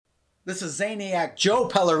This is Zaniac Joe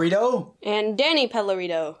Pellerito. And Danny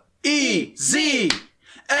Pellerito. E-Z-S-P-E-Z-S-P.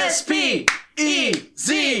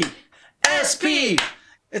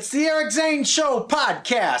 It's the Eric Zane Show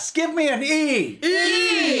podcast. Give me an E.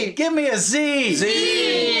 E. Give me a Z.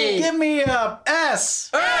 Z. Give me a S.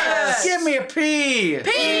 S. Give me a P.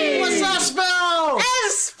 P. What's that spell?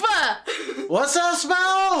 Espa! What's that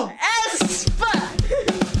spell?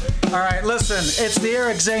 Espa! All right, listen. It's the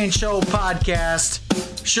Eric Zane Show podcast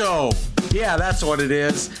show. Yeah, that's what it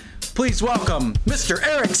is. Please welcome Mr.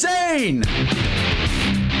 Eric Zane.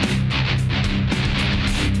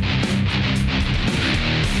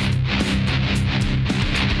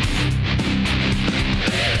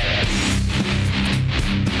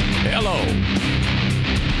 Hello.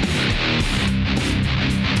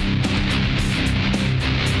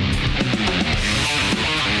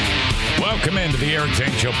 Welcome into the Eric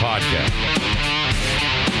Zane Show podcast.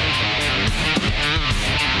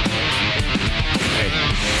 Hey.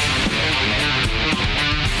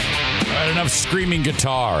 All right, enough screaming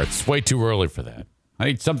guitar. It's way too early for that. I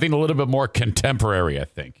need something a little bit more contemporary, I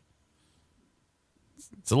think.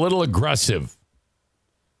 It's a little aggressive.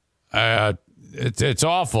 It's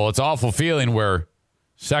awful. It's an awful feeling where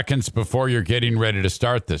seconds before you're getting ready to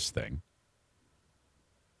start this thing,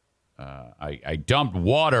 I dumped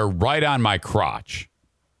water right on my crotch.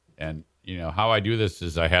 And, you know, how I do this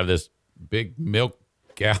is I have this big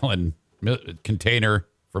gallon container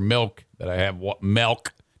for milk that I have.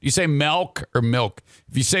 Milk. Do you say milk or milk?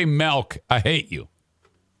 If you say milk, I hate you.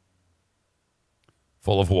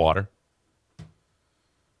 Full of water.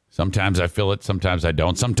 Sometimes I fill it, sometimes I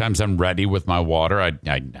don't. Sometimes I'm ready with my water. I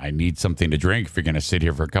need something to drink if you're going to sit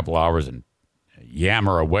here for a couple hours and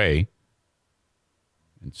yammer away.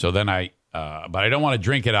 And so then but I don't want to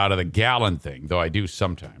drink it out of the gallon thing, though I do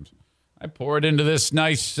sometimes. I pour it into this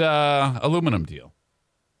nice aluminum deal.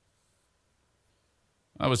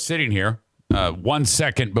 I was sitting here 1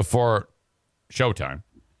 second before showtime,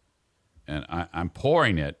 and I'm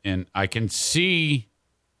pouring it, and I can see...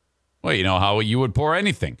 Well, you know how you would pour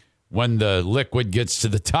anything. When the liquid gets to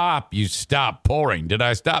the top, you stop pouring. Did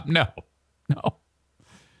I stop? No.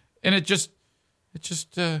 And it just,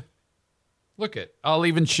 look at, I'll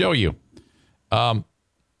even show you how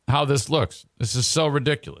this looks. This is so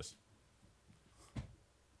ridiculous.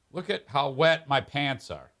 Look at how wet my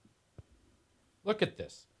pants are. Look at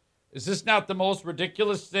this. Is this not the most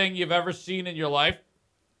ridiculous thing you've ever seen in your life?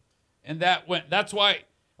 And that's why,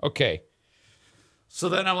 okay. So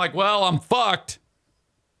then I'm like, well, I'm fucked.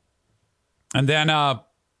 And then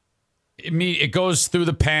it goes through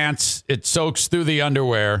the pants. It soaks through the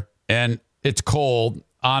underwear. And it's cold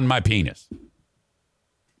on my penis.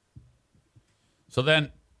 So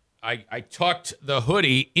then I tucked the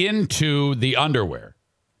hoodie into the underwear.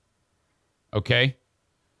 Okay?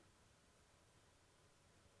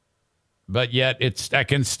 But yet it's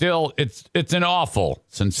an awful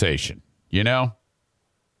sensation, you know?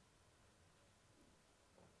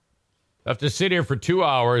 I have to sit here for 2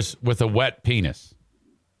 hours with a wet penis.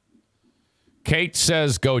 Kate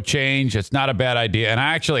says go change. It's not a bad idea. And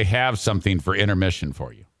I actually have something for intermission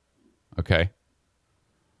for you. Okay?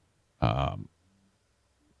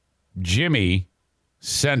 Jimmy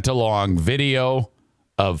sent along video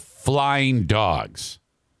of flying dogs.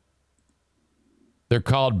 They're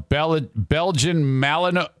called Belgian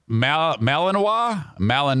Malinois?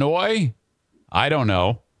 I don't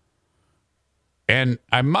know. And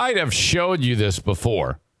I might have showed you this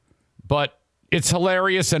before, but it's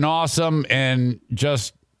hilarious and awesome and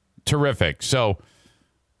just terrific. So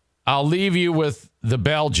I'll leave you with the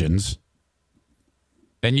Belgians,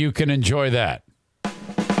 and you can enjoy that.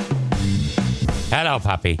 Hello,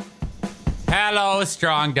 puppy. Hello,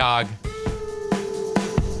 strong dog.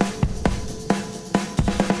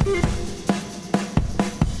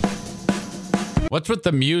 What's with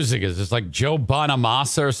the music? Is this like Joe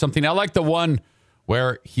Bonamassa or something? I like the one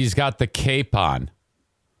where he's got the cape on.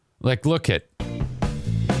 Like, look at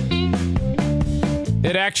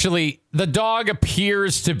it. Actually, the dog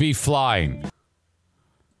appears to be flying.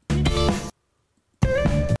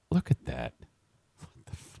 Look at that. What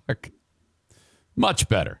the fuck? Much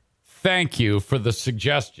better. Thank you for the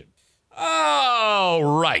suggestion. All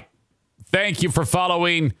right. Thank you for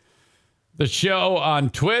following the show on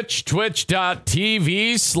Twitch,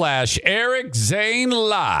 twitch.tv/Eric Zane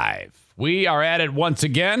Live. We are at it once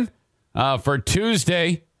again for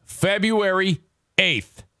Tuesday, February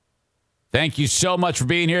 8th. Thank you so much for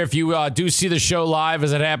being here. If you do see the show live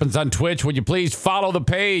as it happens on Twitch, would you please follow the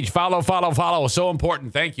page? Follow. So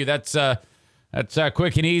important. Thank you. That's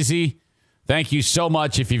quick and easy. Thank you so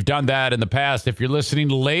much if you've done that in the past. If you're listening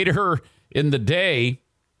later in the day,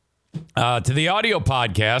 to the audio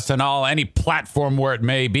podcast and any platform where it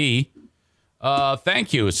may be.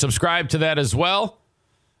 Thank you. Subscribe to that as well.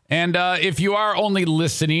 And if you are only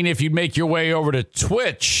listening, if you make your way over to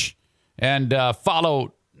Twitch and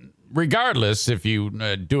follow, regardless if you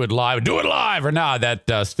do it live or not,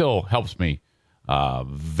 that still helps me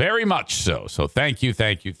very much so. So thank you.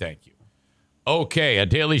 Okay, a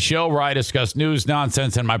daily show where I discuss news,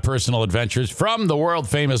 nonsense, and my personal adventures from the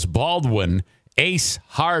world-famous Baldwin Ace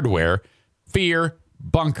Hardware Fear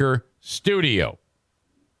Bunker Studio.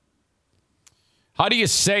 How do you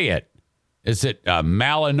say it? Is it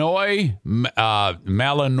Malinois?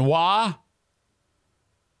 Malinois?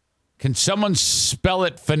 Can someone spell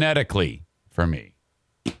it phonetically for me?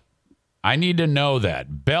 I need to know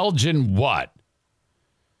that. Belgian what?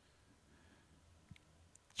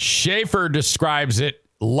 Schaefer describes it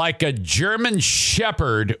like a German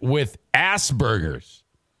Shepherd with Asperger's.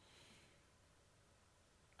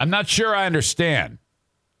 I'm not sure I understand.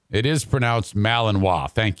 It is pronounced Malinois.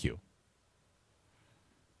 Thank you.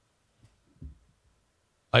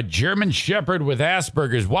 A German Shepherd with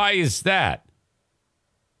Asperger's. Why is that?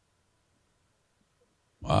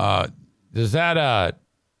 Does that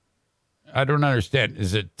I don't understand.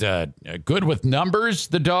 Is it good with numbers,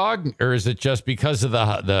 the dog, or is it just because of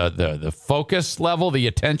the focus level, the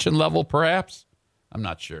attention level, perhaps? I'm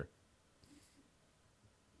not sure.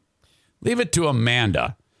 Leave it to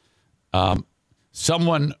Amanda.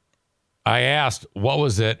 Someone, I asked, what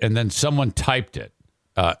was it? And then someone typed it.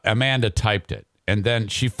 Amanda typed it. And then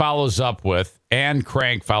she follows up with, Ann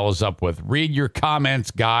Crank follows up with, read your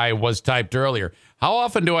comments, guy, was typed earlier. How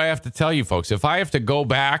often do I have to tell you folks? If I have to go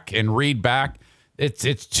back and read back,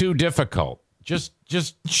 it's too difficult. Just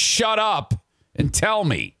shut up and tell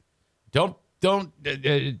me. Don't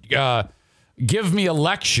give me a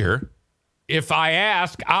lecture. If I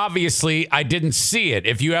ask, obviously I didn't see it.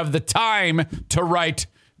 If you have the time to write,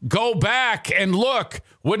 go back and look,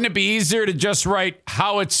 wouldn't it be easier to just write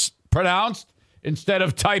how it's pronounced instead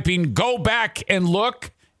of typing, go back and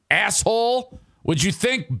look, asshole? Would you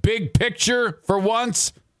think big picture for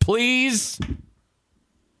once, please?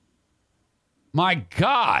 My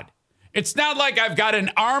God. It's not like I've got an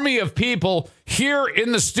army of people here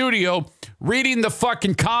in the studio reading the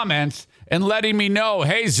fucking comments and letting me know,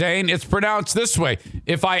 hey, Zane, it's pronounced this way.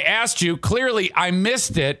 If I asked you, clearly I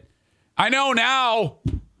missed it. I know now,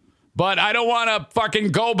 but I don't want to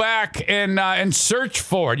fucking go back and search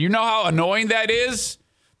for it. You know how annoying that is?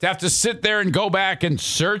 To have to sit there and go back and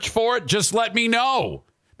search for it? Just let me know.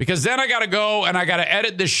 Because then I got to go and I got to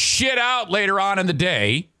edit this shit out later on in the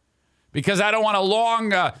day. Because I don't want a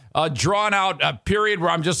long, drawn-out period where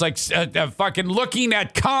I'm just like fucking looking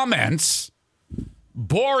at comments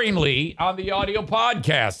boringly on the audio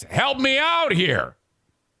podcast. Help me out here.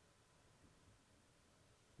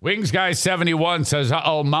 Wings Guy 71 says,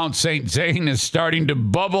 uh-oh, Mount St. Zane is starting to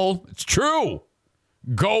bubble. It's true.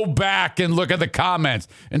 Go back and look at the comments.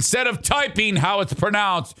 Instead of typing how it's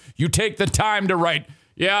pronounced, you take the time to write,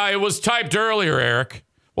 yeah, it was typed earlier, Eric.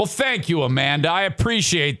 Well, thank you, Amanda. I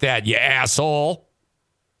appreciate that, you asshole.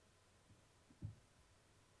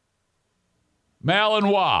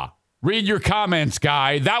 Malinois, read your comments,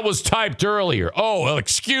 guy. That was typed earlier. Oh, well,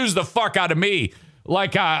 excuse the fuck out of me.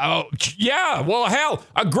 Like, yeah, well, hell,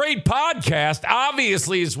 a great podcast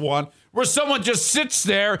obviously is one where someone just sits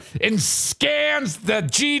there and scans the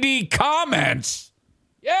GD comments.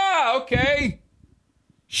 Yeah, okay.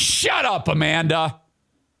 Shut up, Amanda.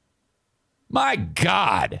 My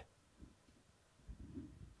God.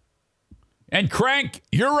 And Crank,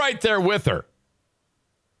 you're right there with her.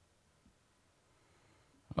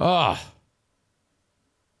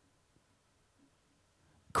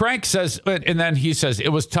 Crank says, and then he says, it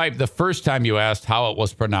was typed the first time you asked how it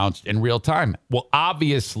was pronounced in real time. Well,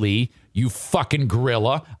 obviously, you fucking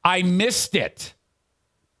gorilla, I missed it.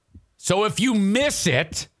 So if you miss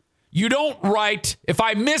it, you don't write, if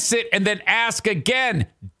I miss it and then ask again,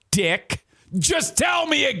 dick, just tell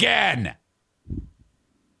me again.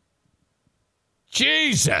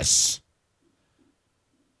 Jesus.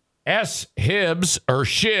 S. Hibbs or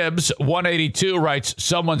Shibs 182 writes,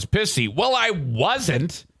 someone's pissy. Well, I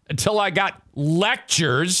wasn't until I got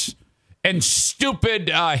lectures and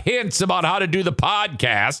stupid hints about how to do the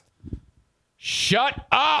podcast. Shut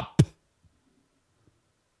up.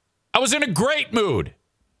 I was in a great mood.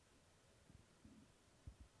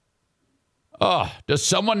 Oh, does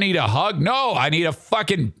someone need a hug? No, I need a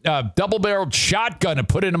fucking double-barreled shotgun to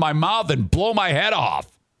put into my mouth and blow my head off.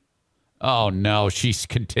 Oh, no, she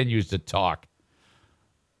continues to talk.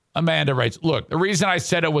 Amanda writes, look, the reason I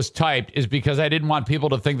said it was typed is because I didn't want people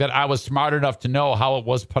to think that I was smart enough to know how it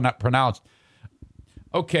was pronounced.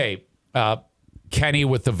 Okay, Kenny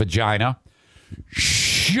with the vagina.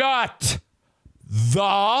 Shut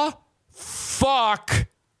the fuck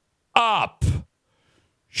up.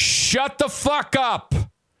 Shut the fuck up.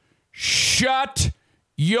 Shut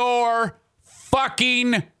your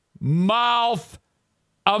fucking mouth,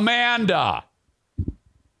 Amanda.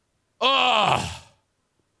 Ugh.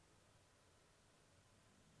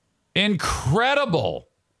 Incredible.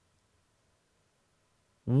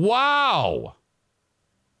 Wow.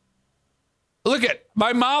 Look at,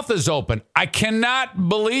 my mouth is open. I cannot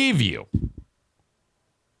believe you.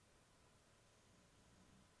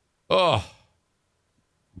 Oh.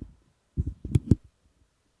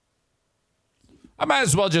 I might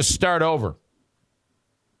as well just start over.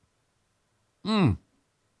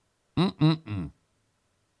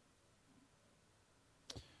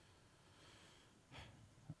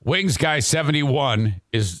 Wings Guy 71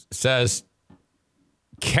 says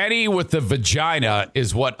Kenny with the vagina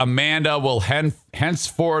is what Amanda will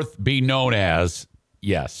henceforth be known as.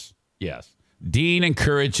 Yes. Dean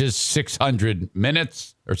encourages 600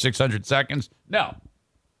 minutes or 600 seconds. No.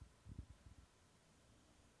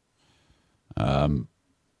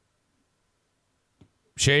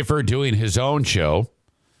 Schaefer doing his own show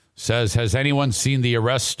says, has anyone seen the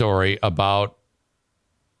arrest story about,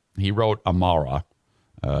 he wrote Amara.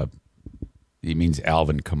 He means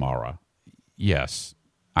Alvin Kamara. Yes,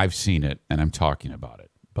 I've seen it and I'm talking about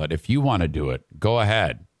it. But if you want to do it, go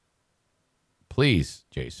ahead. Please,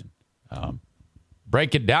 Jason.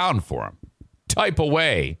 Break it down for him. Type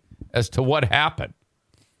away as to what happened.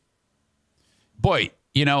 Boy,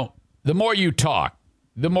 you know, the more you talk,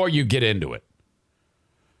 the more you get into it.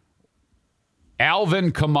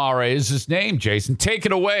 Alvin Kamara is his name, Jason. Take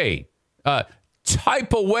it away.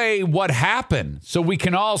 Type away what happened so we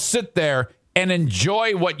can all sit there and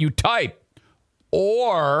enjoy what you type.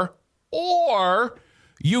 Or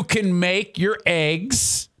you can make your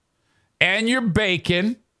eggs and your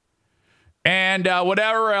bacon and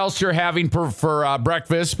whatever else you're having for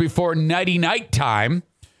breakfast before nighty-night time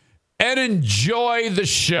and enjoy the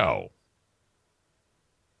show.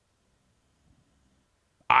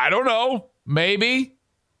 I don't know. Maybe.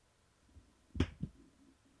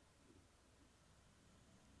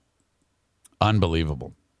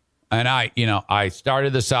 Unbelievable. And I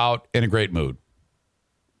started this out in a great mood.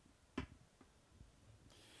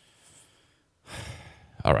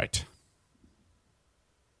 All right.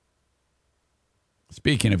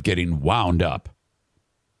 Speaking of getting wound up,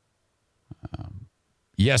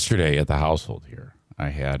 yesterday at the household here, I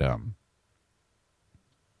had an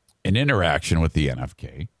interaction with the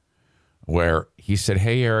NFK where he said,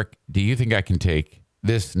 hey, Eric, do you think I can take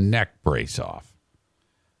this neck brace off?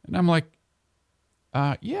 And I'm like,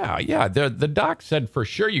 yeah. The doc said for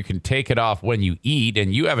sure you can take it off when you eat,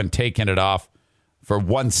 and you haven't taken it off for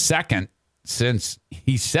 1 second since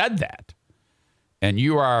he said that. And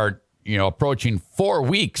you are, approaching 4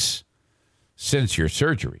 weeks since your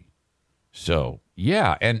surgery. So,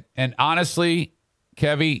 yeah. And honestly,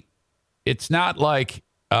 Kevy, it's not like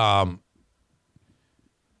you're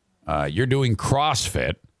doing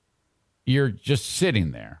CrossFit. You're just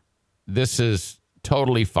sitting there. This is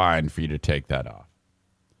totally fine for you to take that off.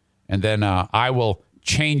 And then I will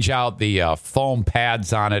change out the foam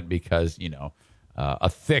pads on it because, a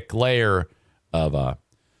thick layer of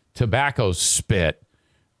tobacco spit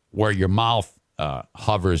where your mouth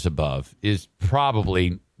hovers above is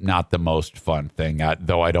probably not the most fun thing,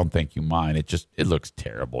 though I don't think you mind. It looks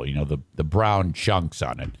terrible. The brown chunks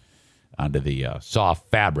on it, onto the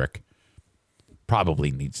soft fabric,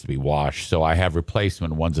 probably needs to be washed. So I have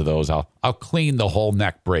replacement ones of those. I'll clean the whole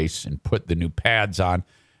neck brace and put the new pads on.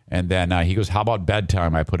 And then he goes, how about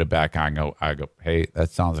bedtime? I put it back on. I go, hey, that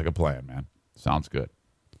sounds like a plan, man. Sounds good.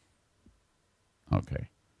 Okay.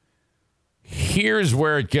 Here's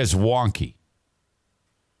where it gets wonky.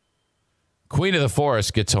 Queen of the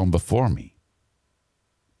Forest gets home before me.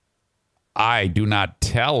 I do not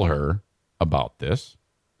tell her about this.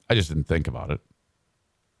 I just didn't think about it.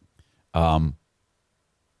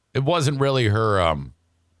 It wasn't really her.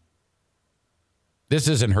 This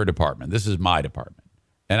isn't her department. This is my department.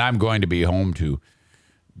 And I'm going to be home to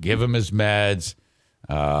give him his meds,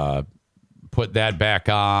 put that back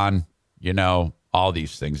on, all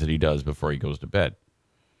these things that he does before he goes to bed.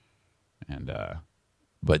 And,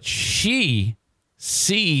 but she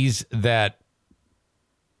sees that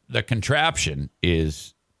the contraption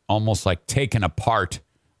is almost like taken apart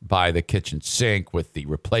by the kitchen sink with the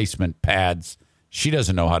replacement pads. She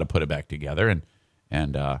doesn't know how to put it back together.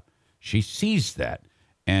 And she sees that.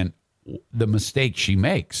 And the mistake she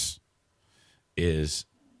makes is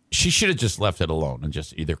she should have just left it alone and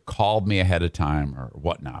just either called me ahead of time or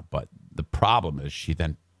whatnot. But The problem is she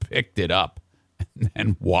then picked it up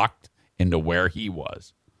and walked into where he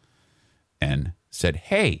was and said,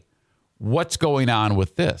 hey, what's going on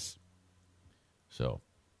with this? So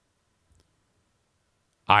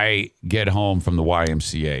I get home from the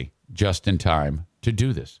YMCA just in time to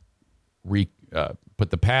do this. Put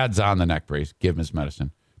the pads on the neck brace, give him his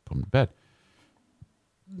medicine, put him to bed.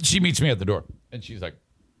 She meets me at the door, and she's like,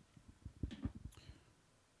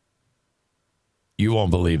 you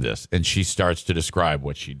won't believe this. And she starts to describe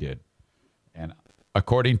what she did. And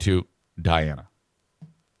according to Diana,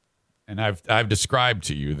 and I've described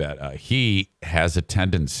to you that he has a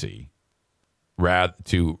tendency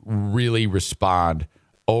to really respond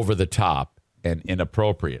over the top and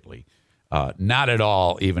inappropriately. Not at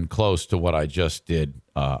all even close to what I just did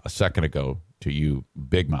a second ago to you,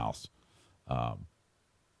 Big Mouth.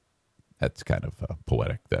 That's kind of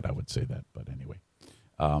poetic that I would say that, but anyway.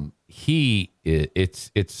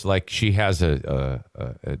 It's like she has an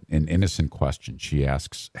innocent question. She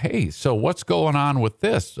asks, hey, so what's going on with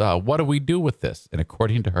this? What do we do with this? And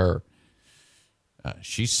according to her,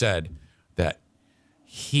 she said that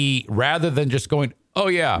he, rather than just going, oh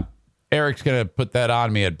yeah, Eric's going to put that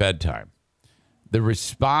on me at bedtime. The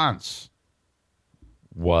response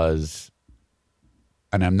was,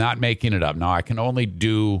 and I'm not making it up. Now I can only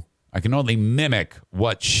mimic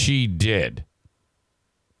what she did.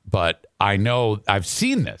 But I know I've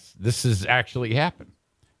seen this. This has actually happened.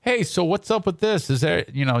 Hey, so what's up with this? Is there,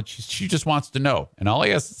 she just wants to know. And all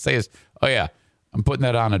he has to say is, oh, yeah, I'm putting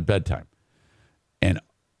that on at bedtime. And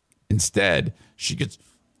instead, she gets,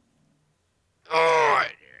 oh,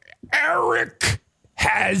 Eric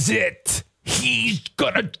has it. He's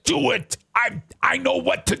going to do it. I know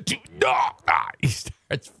what to do. No. He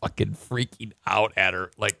starts fucking freaking out at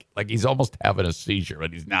her like he's almost having a seizure,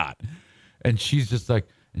 but he's not. And she's just like,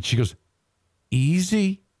 and she goes,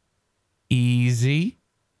 easy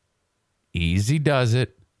does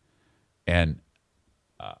it. And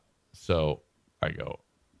so I go,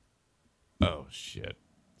 oh, shit.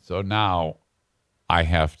 So now I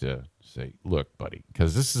have to say, look, buddy,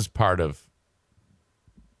 because this is part of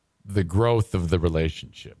the growth of the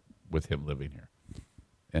relationship with him living here.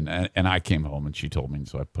 And I came home and she told me, and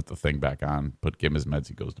so I put the thing back on, give him his meds,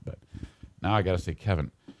 he goes to bed. Now I got to say,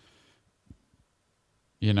 Kevin,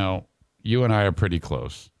 you and I are pretty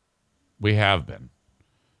close. We have been,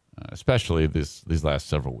 especially these last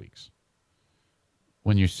several weeks.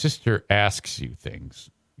 When your sister asks you things,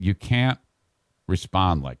 you can't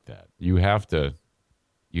respond like that. You have to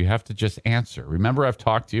just answer. Remember, I've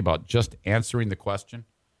talked to you about just answering the question.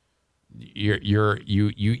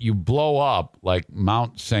 You blow up like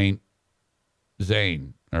Mount Saint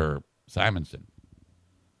Zane or Simonson.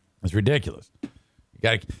 It's ridiculous.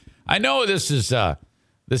 I know this is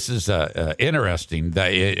interesting,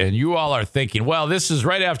 and you all are thinking, well, this is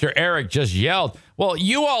right after Eric just yelled. Well,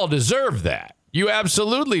 you all deserve that. You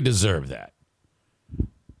absolutely deserve that.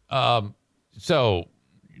 So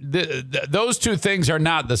those two things are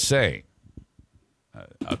not the same.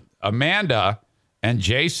 Amanda and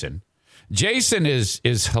Jason. Jason is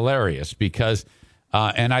hilarious because,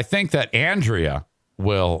 and I think that Andrea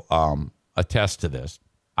will attest to this.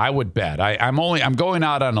 I would bet. I'm going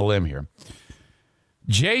out on a limb here.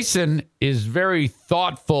 Jason is very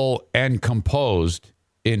thoughtful and composed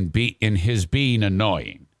in his being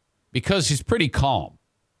annoying because he's pretty calm.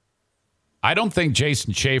 I don't think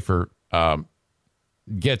Jason Schaefer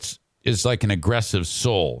is like an aggressive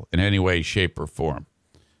soul in any way, shape, or form,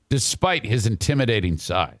 despite his intimidating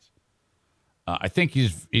size. I think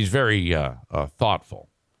he's very thoughtful,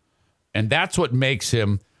 and that's what makes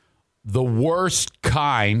him the worst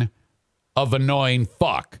kind of annoying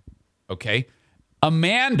fuck. Okay.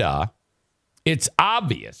 Amanda, it's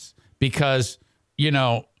obvious because,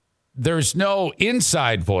 there's no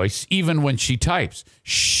inside voice even when she types.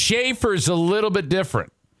 Schaefer's a little bit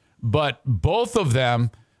different, but both of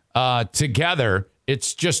them together,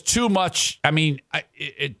 it's just too much. I mean,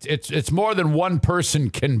 it's more than one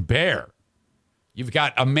person can bear. You've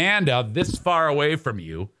got Amanda this far away from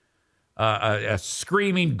you,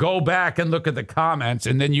 screaming, go back and look at the comments.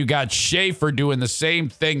 And then you got Schaefer doing the same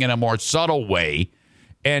thing in a more subtle way.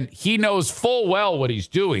 And he knows full well what he's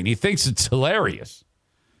doing. He thinks it's hilarious.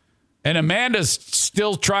 And Amanda's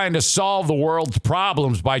still trying to solve the world's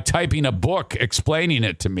problems by typing a book explaining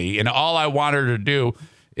it to me. And all I want her to do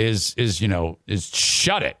is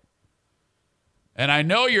shut it. And I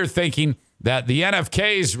know you're thinking that the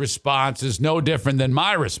NFK's response is no different than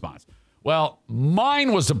my response. Well,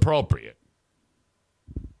 mine was appropriate.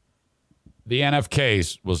 The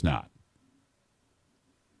NFK's was not.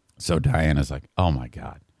 So Diana's like, oh, my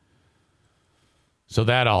God. So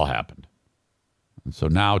that all happened. And so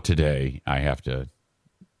now today I have to,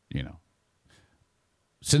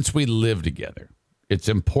 since we live together, it's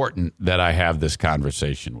important that I have this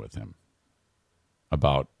conversation with him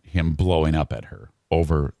about him blowing up at her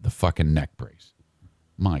over the fucking neck brace.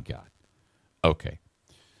 My God. Okay.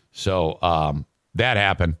 So that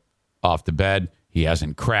happened off the bed. He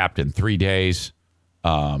hasn't crapped in 3 days.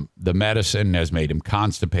 The medicine has made him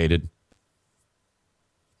constipated.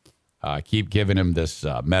 I keep giving him this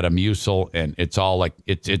Metamucil, and it's all like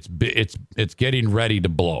it's getting ready to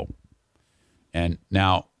blow. And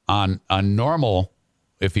now on normal,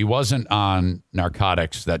 if he wasn't on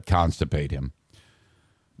narcotics that constipate him,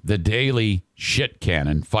 the daily shit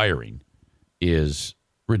cannon firing is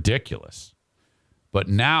ridiculous. But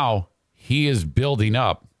now he is building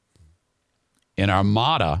up an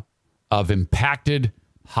armada of impacted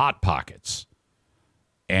hot pockets.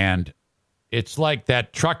 And it's like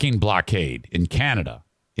that trucking blockade in Canada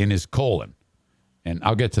in his colon. And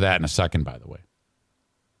I'll get to that in a second, by the way.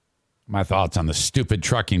 My thoughts on the stupid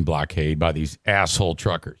trucking blockade by these asshole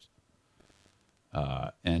truckers.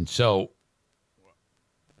 And so,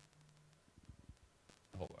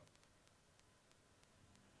 hold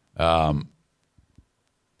on.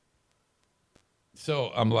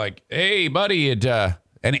 So I'm like, hey, buddy,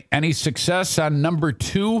 any success on number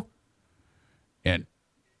 2? And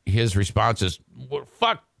his response is, well,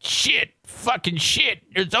 fucking shit.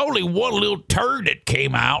 There's only one little turd that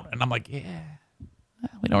came out. And I'm like, yeah,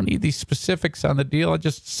 we don't need these specifics on the deal.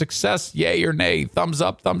 Just success, yay or nay, thumbs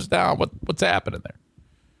up, thumbs down. What's happening there?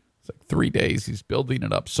 It's like 3 days. He's building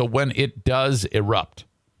it up. So when it does erupt,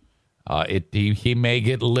 he may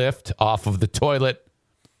get lift off of the toilet,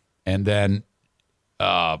 and then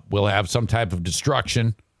we'll have some type of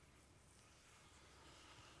destruction.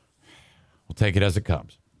 We'll take it as it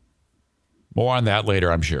comes. More on that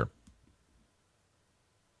later, I'm sure.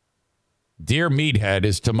 Dear Meathead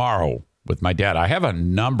is tomorrow with my dad. I have a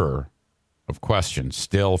number of questions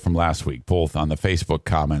still from last week, both on the Facebook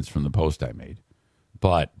comments from the post I made.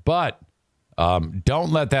 But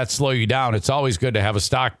don't let that slow you down. It's always good to have a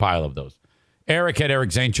stockpile of those.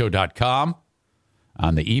 Eric@ericzaneshow.com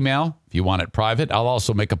on the email if you want it private. I'll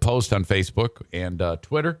also make a post on Facebook and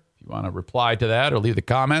Twitter if you want to reply to that or leave the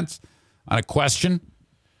comments on a question.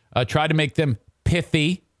 Try to make them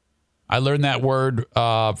pithy. I learned that word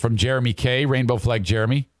from Jeremy K, Rainbow Flag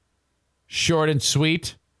Jeremy. Short and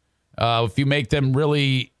sweet. If you make them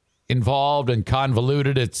really involved and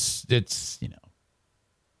convoluted, it's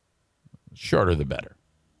shorter the better.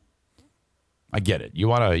 I get it. You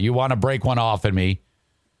want to break one off at me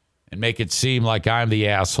and make it seem like I'm the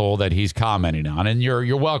asshole that he's commenting on, and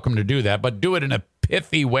you're welcome to do that, but do it in a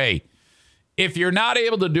pithy way. If you're not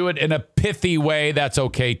able to do it in a pithy way, that's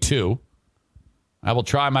okay too. I will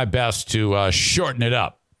try my best to shorten it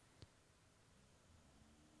up.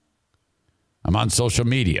 I'm on social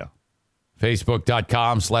media.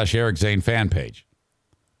 Facebook.com/Eric Zane fan page.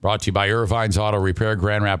 Brought to you by Irvine's Auto Repair,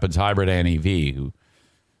 Grand Rapids Hybrid NEV, who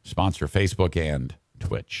sponsor Facebook and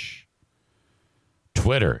Twitch.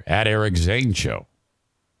 Twitter @Eric Zane Show.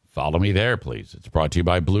 Follow me there, please. It's brought to you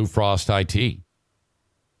by Blue Frost IT.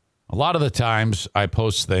 A lot of the times I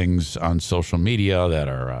post things on social media that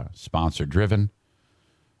are sponsor driven.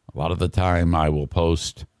 A lot of the time I will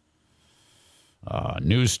post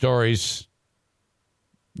news stories.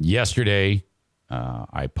 Yesterday,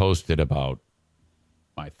 I posted about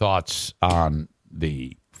my thoughts on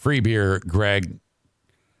the Free Beer Greg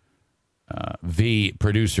v.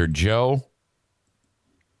 Producer Joe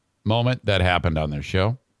moment that happened on their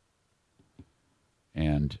show.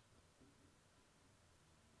 And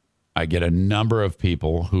I get a number of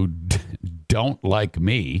people who don't like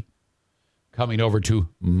me coming over to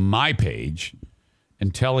my page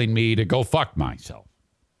and telling me to go fuck myself.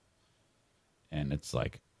 And it's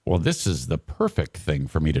like, well, this is the perfect thing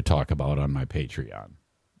for me to talk about on my Patreon.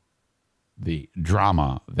 The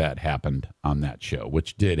drama that happened on that show,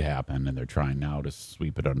 which did happen, and they're trying now to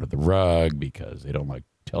sweep it under the rug because they don't like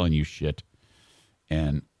telling you shit.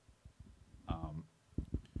 And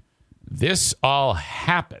this all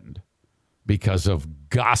happened because of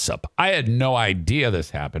gossip. I had no idea this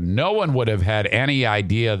happened. No one would have had any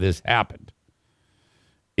idea this happened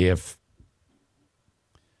if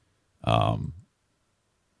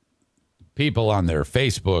people on their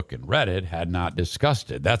Facebook and Reddit had not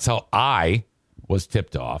discussed it. That's how I was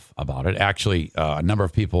tipped off about it. Actually, a number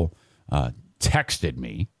of people texted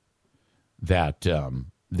me that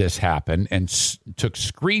this happened and took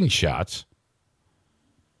screenshots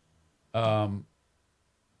of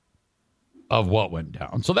what went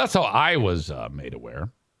down. So that's how I was made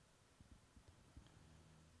aware.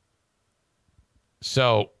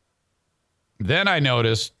 So then I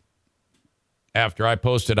noticed after I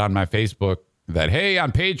posted on my Facebook that, hey,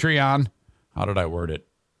 on Patreon, how did I word it?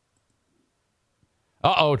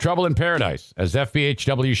 Trouble in paradise. As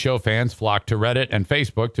FBHW show fans flock to Reddit and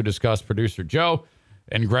Facebook to discuss producer Joe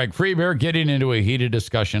and Greg Freebeer getting into a heated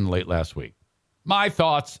discussion late last week. My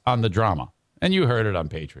thoughts on the drama. And you heard it on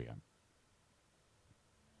Patreon.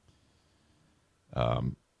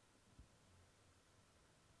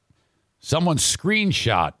 Someone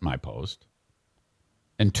screenshot my post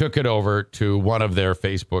and took it over to one of their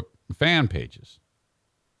Facebook fan pages.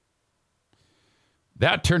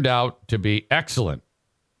 That turned out to be excellent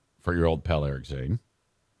for your old pal Eric Zane,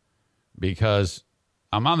 because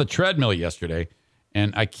I'm on the treadmill yesterday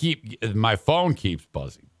and my phone keeps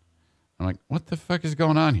buzzing. I'm like, what the fuck is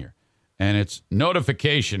going on here? And it's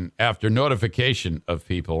notification after notification of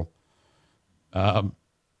people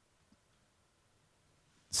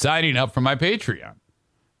signing up for my Patreon.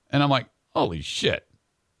 And I'm like, holy shit.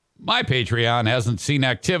 My Patreon hasn't seen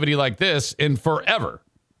activity like this in forever.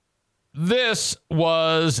 This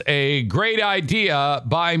was a great idea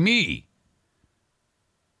by me.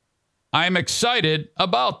 I'm excited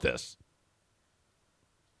about this.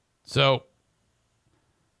 So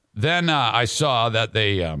then I saw that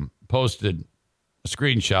they posted a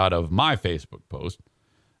screenshot of my Facebook post,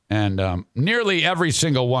 and nearly every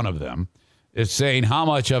single one of them is saying how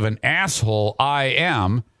much of an asshole I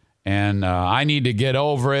am, and I need to get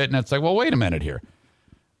over it. And it's like, well, wait a minute here.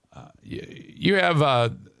 You have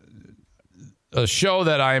a show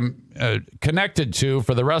that I'm connected to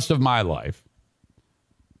for the rest of my life,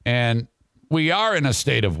 and we are in a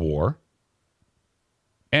state of war,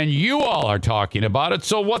 and you all are talking about it.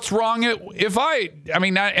 So what's wrong if I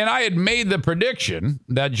had made the prediction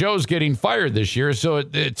that Joe's getting fired this year, so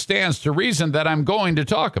it stands to reason that I'm going to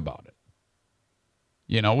talk about it.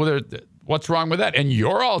 You know, what's wrong with that? And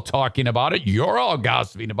you're all talking about it. You're all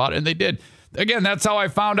gossiping about it. And they did. Again, that's how I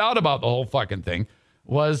found out about the whole fucking thing,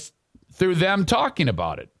 was through them talking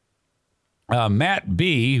about it. Matt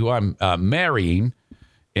B., who I'm marrying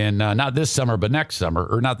in not this summer, but next summer,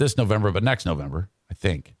 or not this November, but next November, I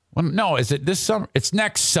think. Well, no, is it this summer? It's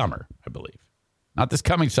next summer, I believe. Not this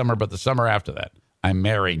coming summer, but the summer after that. I'm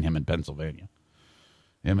marrying him in Pennsylvania.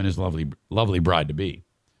 Him and his lovely bride-to-be.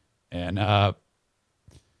 And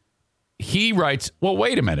he writes, well,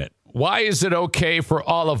 wait a minute. Why is it okay for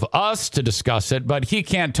all of us to discuss it, but he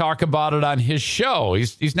can't talk about it on his show?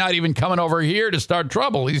 He's not even coming over here to start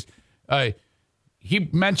trouble. He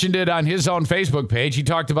mentioned it on his own Facebook page. He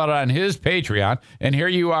talked about it on his Patreon. And here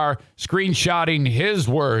you are screenshotting his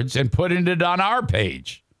words and putting it on our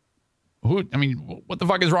page. What the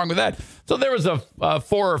fuck is wrong with that? So there was a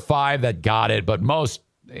 4 or 5 that got it, but most,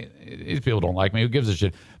 these people don't like me. Who gives a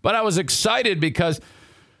shit? But I was excited because,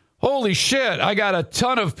 holy shit, I got a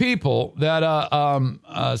ton of people that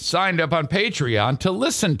signed up on Patreon to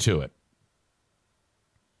listen to it.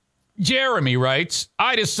 Jeremy writes,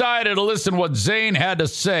 I decided to listen to what Zane had to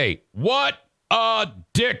say. What a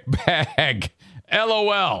dickbag.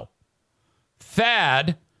 LOL.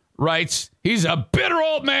 Thad writes, he's a bitter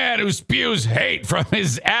old man who spews hate from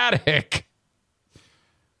his attic.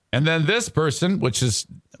 And then this person, which is,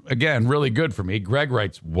 again, really good for me, Greg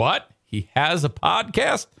writes, what? He has a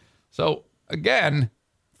podcast? So, again,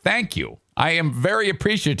 thank you. I am very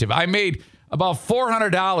appreciative. I made about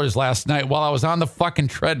 $400 last night while I was on the fucking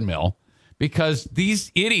treadmill because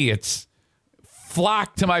these idiots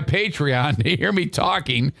flocked to my Patreon to hear me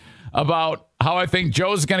talking about how I think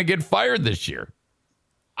Joe's going to get fired this year.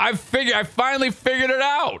 I finally figured it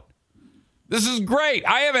out. This is great.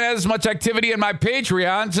 I haven't had as much activity in my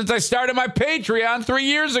Patreon since I started my Patreon 3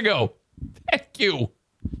 years ago. Thank you.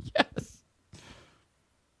 Yes.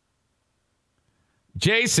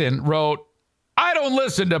 Jason wrote, I don't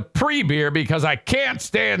listen to pre-beer because I can't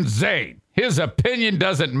stand Zane. His opinion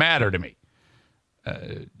doesn't matter to me.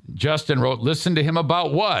 Justin wrote, listen to him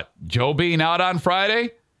about what? Joe being out on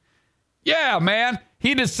Friday? Yeah, man.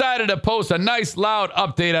 He decided to post a nice loud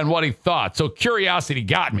update on what he thought. So curiosity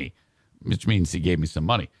got me, which means he gave me some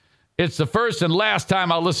money. It's the first and last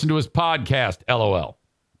time I'll listen to his podcast. LOL.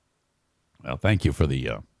 Well, thank you for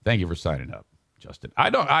signing up, Justin.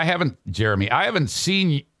 I haven't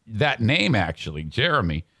seen that name, actually.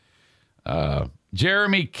 Jeremy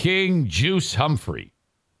King Juice Humphrey.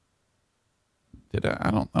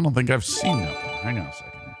 I don't think I've seen that one. Hang on a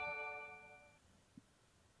second here.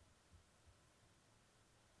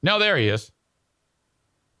 No, there he is.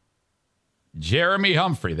 Jeremy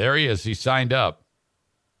Humphrey. There he is. He signed up.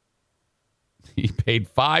 He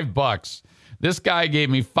paid $5. This guy gave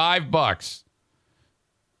me $5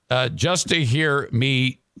 just to hear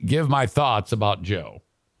me give my thoughts about Joe.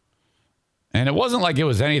 And it wasn't like it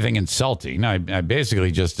was anything insulting. I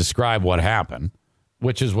basically just described what happened,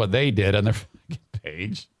 which is what they did on their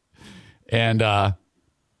page. And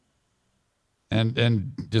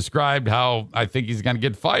described how I think he's going to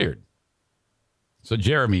get fired. So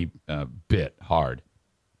Jeremy bit hard.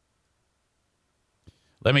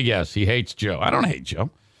 Let me guess. He hates Joe. I don't hate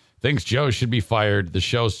Joe. Thinks Joe should be fired. The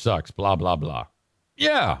show sucks. Blah, blah, blah.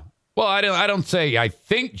 Yeah. Well, I don't say I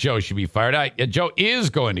think Joe should be fired. Joe is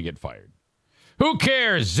going to get fired. Who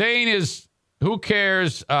cares? Zane is... Who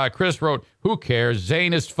cares? Chris wrote, who cares?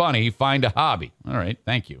 Zane is funny. Find a hobby. All right.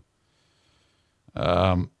 Thank you.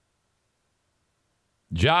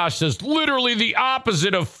 Josh says, literally the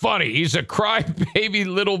opposite of funny. He's a crybaby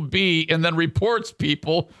little bee and then reports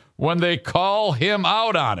people when they call him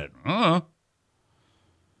out on it.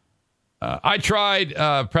 I tried,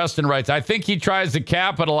 Preston writes, I think he tries to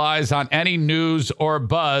capitalize on any news or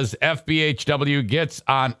buzz FBHW gets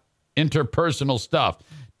on interpersonal stuff.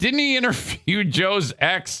 Didn't he interview Joe's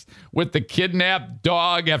ex with the kidnapped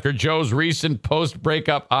dog after Joe's recent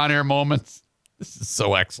post-breakup on-air moments? This is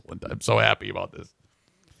so excellent. I'm so happy about this.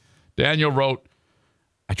 Daniel wrote,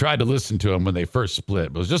 I tried to listen to him when they first split.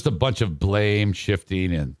 It was just a bunch of blame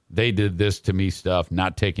shifting and they did this to me stuff,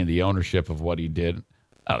 not taking the ownership of what he did.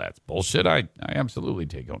 Oh, that's bullshit. I absolutely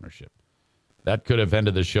take ownership. That could have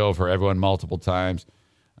ended the show for everyone multiple times.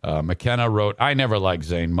 McKenna wrote, I never liked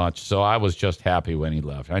Zane much, so I was just happy when he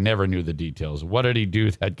left. I never knew the details. What did he do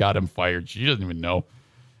that got him fired? She doesn't even know.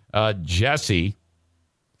 Jesse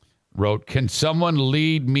wrote, can someone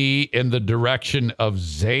lead me in the direction of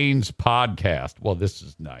Zane's podcast? Well, this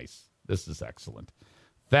is nice. This is excellent.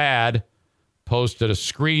 Thad posted a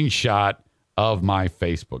screenshot of my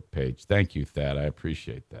Facebook page. Thank you, Thad. I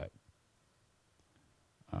appreciate that.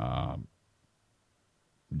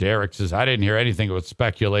 Derek says, I didn't hear anything about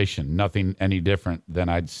speculation. Nothing any different than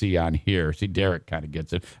I'd see on here. See, Derek kind of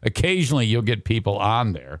gets it. Occasionally, you'll get people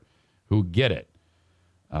on there who get it.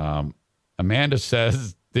 Amanda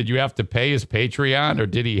says, did you have to pay his Patreon or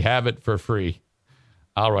did he have it for free?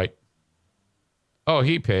 All right. Oh,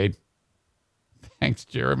 he paid. Thanks,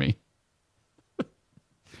 Jeremy.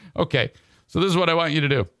 Okay. So this is what I want you to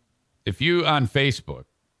do. If you on Facebook,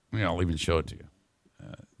 I'll even show it to you.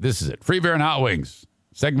 This is it. Free Beer and Hot Wings.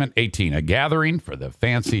 Segment 18, a gathering for the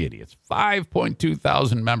fancy idiots. 5.2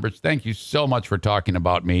 thousand members. Thank you so much for talking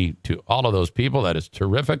about me to all of those people. That is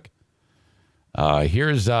terrific.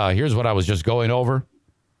 Here's what I was just going over.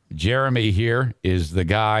 Jeremy here is the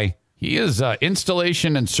guy. He is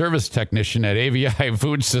installation and service technician at AVI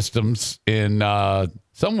Food Systems in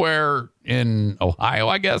somewhere in Ohio,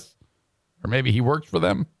 I guess. Or maybe he works for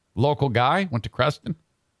them. Local guy. Went to Creston.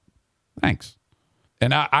 Thanks.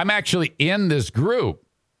 And I'm actually in this group.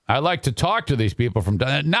 I like to talk to these people from...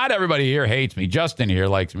 Not everybody here hates me. Justin here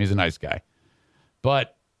likes me. He's a nice guy.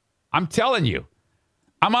 But I'm telling you,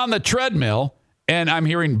 I'm on the treadmill, and I'm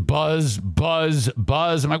hearing buzz, buzz,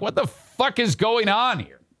 buzz. I'm like, what the fuck is going on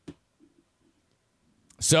here?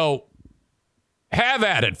 So, have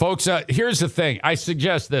at it, folks. Here's the thing. I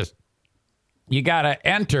suggest this. You got to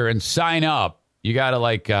enter and sign up. You got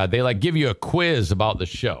to, they give you a quiz about the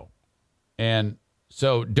show. And...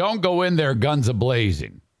 so don't go in there guns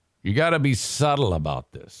a-blazing. You got to be subtle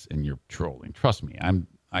about this in your trolling. Trust me,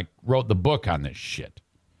 I wrote the book on this shit.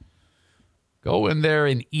 Go in there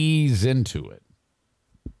and ease into it.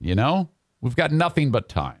 We've got nothing but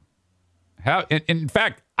time. In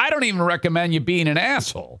fact, I don't even recommend you being an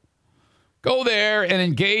asshole. Go there and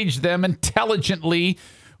engage them intelligently.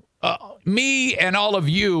 Me and all of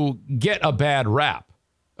you get a bad rap,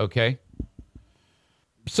 okay?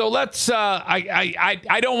 So let's.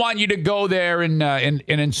 I don't want you to go there and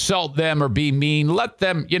insult them or be mean. Let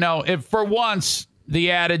them. If for once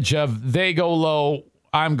the adage of they go low,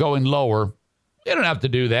 I'm going lower. You don't have to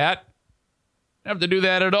do that. You don't have to do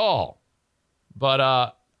that at all. But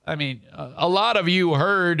a lot of you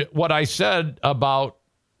heard what I said about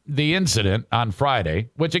the incident on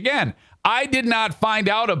Friday, which again I did not find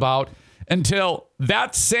out about until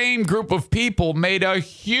that same group of people made a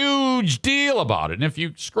huge deal about it. And if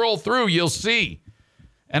you scroll through, you'll see.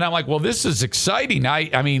 And I'm like, well, this is exciting.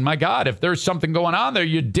 I mean, my God, if there's something going on there,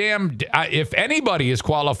 if anybody is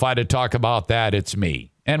qualified to talk about that, it's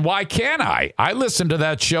me. And why can't I? I listen to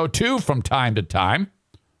that show, too, from time to time.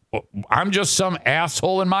 I'm just some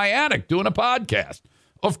asshole in my attic doing a podcast.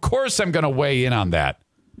 Of course I'm going to weigh in on that.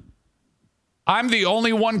 I'm the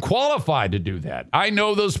only one qualified to do that. I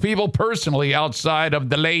know those people personally outside of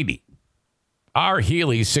the lady. R.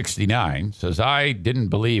 Healy, 69, says, I didn't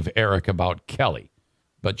believe Eric about Kelly.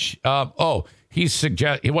 But,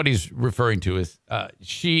 what he's referring to is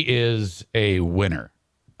she is a winner.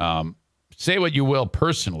 Say what you will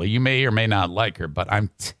personally. You may or may not like her, but I'm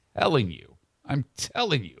telling you,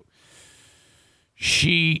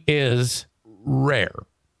 she is rare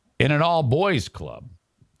in an all-boys club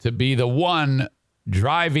to be the one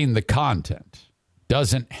driving the content.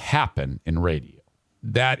 Doesn't happen in radio.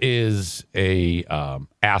 That is a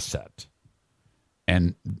asset.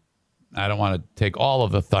 And I don't want to take all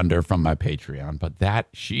of the thunder from my Patreon, but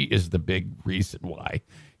she is the big reason why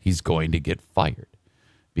he's going to get fired.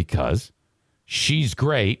 Because she's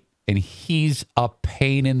great and he's a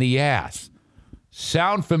pain in the ass.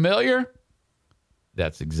 Sound familiar?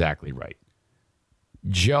 That's exactly right.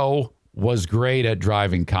 Joe was great at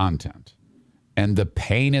driving content. And the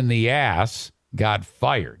pain in the ass got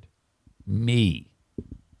fired. Me.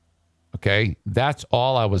 Okay? That's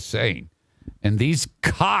all I was saying. And these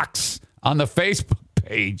cocks on the Facebook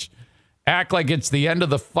page act like it's the end of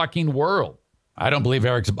the fucking world. I don't believe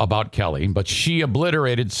Eric's about Kelly, but she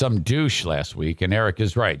obliterated some douche last week, and Eric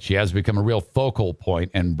is right. She has become a real focal point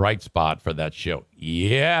and bright spot for that show.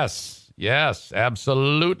 Yes,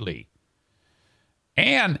 absolutely.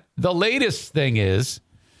 And the latest thing is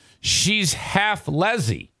she's half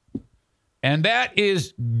Leslie, and that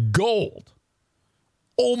is gold.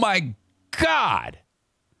 Oh, my God.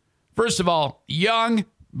 First of all, young,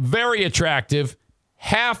 very attractive,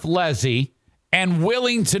 half Leslie, and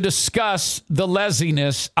willing to discuss the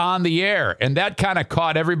lesiness on the air. And that kind of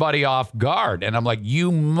caught everybody off guard. And I'm like, you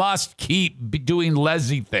must keep doing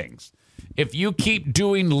Leslie things. If you keep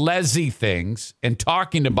doing Leslie things and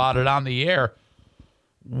talking about it on the air,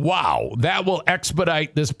 wow, that will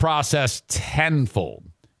expedite this process tenfold.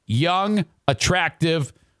 Young,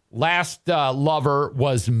 attractive, last lover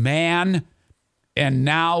was man, and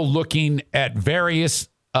now looking at various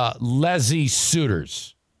Leslie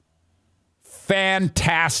suitors.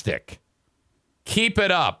 Fantastic. Keep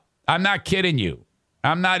it up. I'm not kidding you.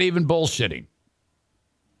 I'm not even bullshitting.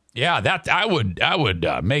 Yeah, that I would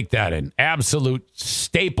make that an absolute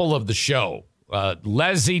staple of the show.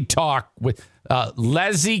 Leslie talk with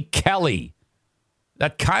Leslie Kelly.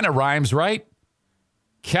 That kind of rhymes, right?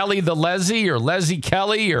 Kelly the Leslie or Leslie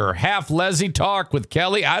Kelly or half Leslie talk with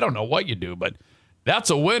Kelly. I don't know what you do, but that's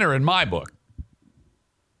a winner in my book.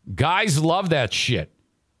 Guys love that shit.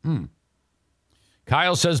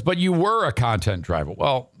 Kyle says, but you were a content driver.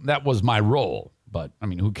 Well, that was my role, but I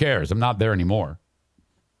mean, who cares? I'm not there anymore.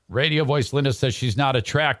 Radio voice Linda says she's not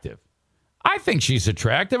attractive. I think she's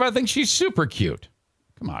attractive. I think she's super cute.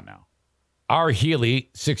 Come on now. R.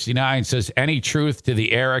 Healy, 69, says, any truth to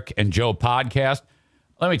the Eric and Joe podcast?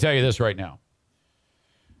 Let me tell you this right now.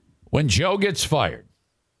 When Joe gets fired,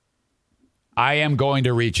 I am going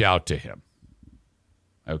to reach out to him.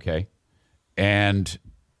 Okay? And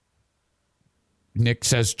Nick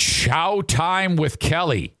says, chow time with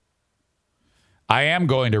Kelly. I am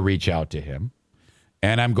going to reach out to him,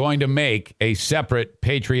 and I'm going to make a separate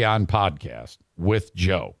Patreon podcast with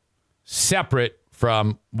Joe, separate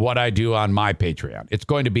from what I do on my Patreon. It's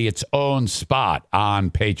going to be its own spot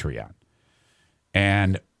on Patreon,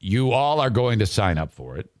 and you all are going to sign up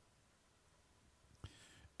for it.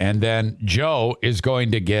 And then Joe is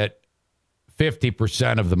going to get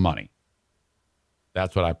 50% of the money.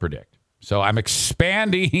 That's what I predict. So I'm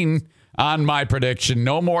expanding on my prediction.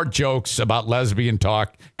 No more jokes about lesbian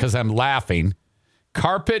talk because I'm laughing.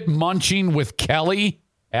 Carpet munching with Kelly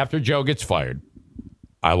after Joe gets fired.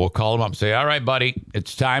 I will call him up and say, all right, buddy,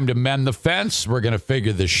 it's time to mend the fence. We're going to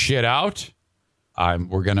figure this shit out.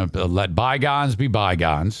 We're going to let bygones be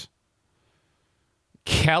bygones.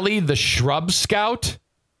 Kelly, the shrub scout.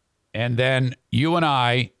 And then you and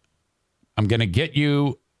I'm going to get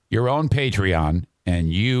you your own Patreon,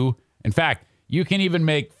 and you... In fact, you can even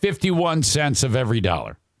make 51 cents of every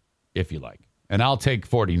dollar if you like. And I'll take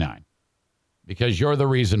 49 because you're the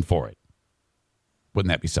reason for it. Wouldn't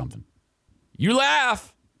that be something? You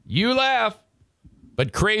laugh.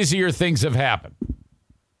 But crazier things have happened.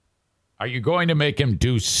 Are you going to make him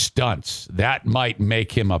do stunts? That might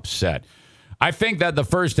make him upset. I think that the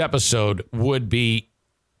first episode would be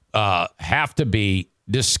have to be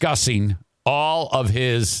discussing all of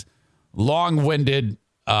his long-winded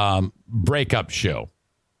breakup show.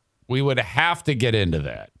 We would have to get into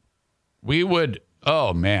that. We would,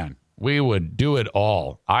 oh man, we would do it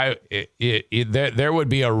all. There would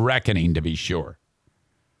be a reckoning, to be sure.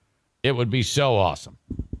 It would be so awesome.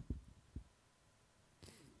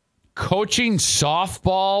 Coaching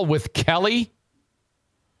softball with Kelly?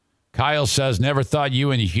 Kyle says, never thought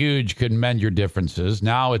you and Huge could mend your differences.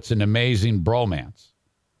 Now it's an amazing bromance.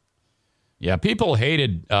 Yeah, people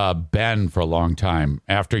hated Ben for a long time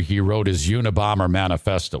after he wrote his Unabomber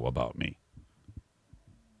manifesto about me.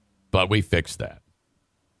 But we fixed that.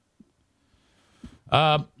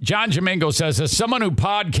 John Jamingo says, as someone who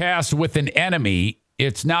podcasts with an enemy,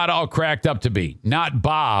 it's not all cracked up to be. Not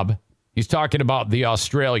Bob. He's talking about the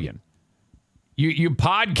Australian. You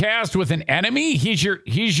podcast with an enemy? He's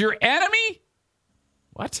your enemy?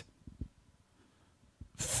 What?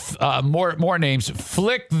 More names.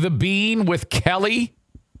 Flick the Bean with Kelly.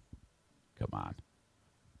 Come on.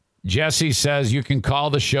 Jesse says you can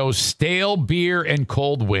call the show Stale Beer and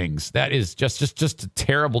Cold Wings. That is just a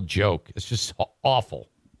terrible joke. It's just awful.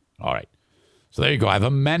 All right. So there you go. I've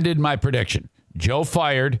amended my prediction. Joe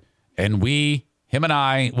fired, and him and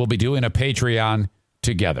I will be doing a Patreon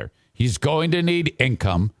together. He's going to need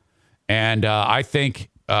income, and I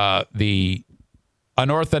think the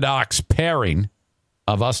unorthodox pairing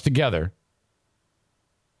of us together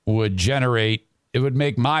would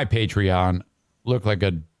make my Patreon look like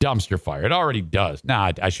a dumpster fire. It already does.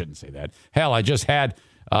 Nah, I shouldn't say that. Hell, I just had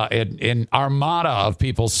an armada of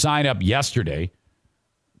people sign up yesterday.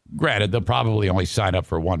 Granted, they'll probably only sign up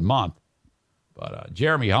for 1 month. But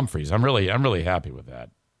Jeremy Humphreys, I'm really happy with that.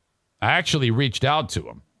 I actually reached out to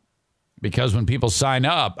him because when people sign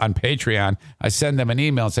up on Patreon, I send them an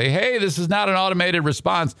email and say, hey, this is not an automated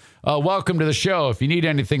response. Welcome to the show. If you need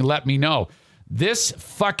anything, let me know. This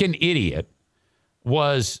fucking idiot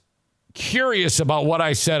was curious about what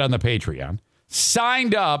I said on the Patreon,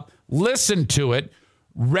 signed up, listened to it,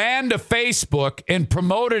 ran to Facebook and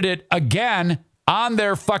promoted it again on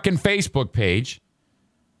their fucking Facebook page.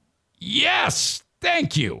 Yes,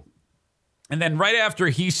 thank you. And then right after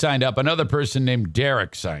he signed up, another person named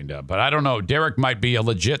Derek signed up. But I don't know. Derek might be a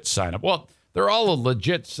legit sign up. Well, they're all a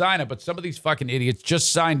legit sign up, but some of these fucking idiots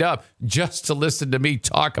just signed up just to listen to me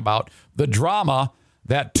talk about the drama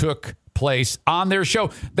that took place on their show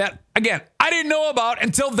that, again, I didn't know about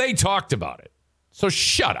until they talked about it. So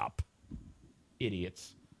shut up,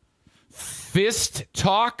 idiots. Fist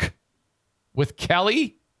Talk with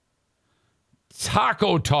Kelly.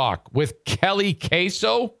 Taco Talk with Kelly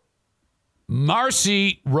Queso.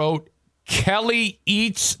 Marcy wrote, Kelly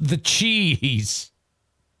eats the cheese.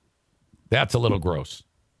 That's a little gross.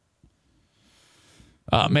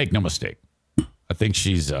 Make no mistake. I think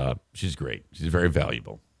she's great. She's very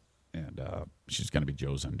valuable. And she's going to be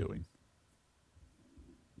Joe's undoing.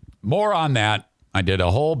 More on that. I did a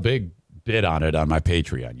whole big bit on it on my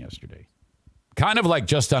Patreon yesterday. Kind of like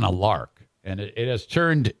just on a lark. And it has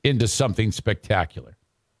turned into something spectacular.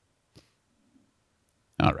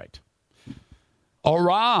 All right.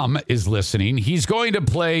 Aram is listening. He's going to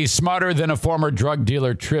play Smarter Than a Former Drug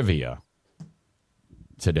Dealer trivia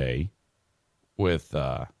today with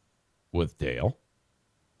Dale.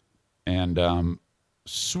 And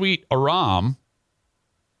sweet Aram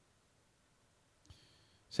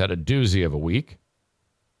has had a doozy of a week.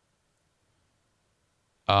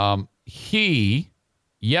 He,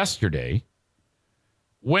 yesterday,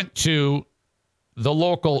 went to the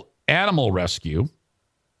local animal rescue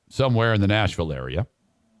somewhere in the Nashville area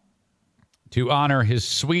to honor his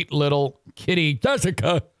sweet little kitty,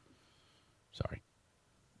 Jessica. Sorry.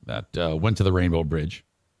 That went to the Rainbow Bridge.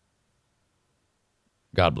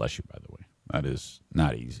 God bless you, by the way. That is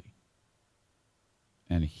not easy.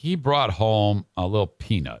 And he brought home a little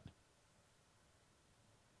peanut.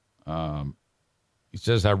 He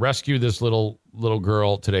says, I rescued this little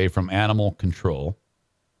girl today from animal control.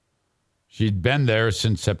 She'd been there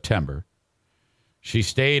since September. She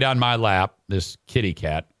stayed on my lap, this kitty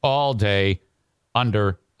cat, all day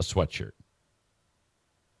under a sweatshirt.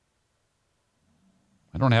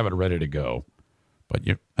 I don't have it ready to go, but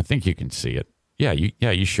I think you can see it. Yeah,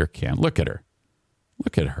 you sure can. Look at her.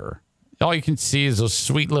 Look at her. All you can see is those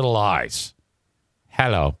sweet little eyes.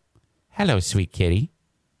 Hello. Hello, sweet kitty.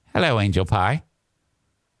 Hello, Angel Pie.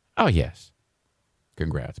 Oh, yes.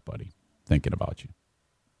 Congrats, buddy. Thinking about you.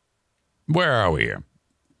 Where are we here?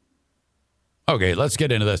 Okay, let's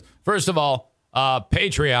get into this. First of all,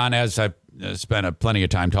 Patreon, as I've spent plenty of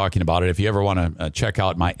time talking about it, if you ever want to check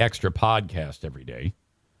out my extra podcast every day,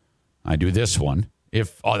 I do this one.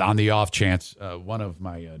 If on the off chance one of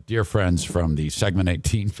my dear friends from the Segment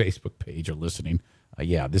 18 Facebook page are listening,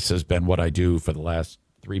 this has been what I do for the last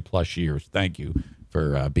 3+ years. Thank you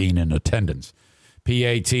for being in attendance.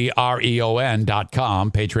 Patreon.com,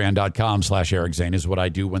 patreon.com/Eric Zane is what I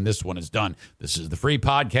do when this one is done. This is the free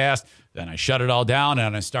podcast. Then I shut it all down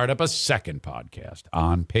and I start up a second podcast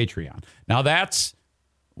on Patreon. Now that's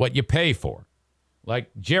what you pay for.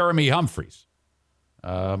 Like Jeremy Humphreys,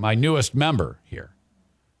 my newest member here.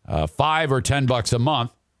 $5 or $10 a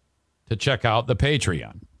month to check out the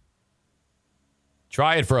Patreon.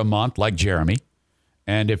 Try it for a month like Jeremy.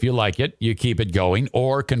 And if you like it, you keep it going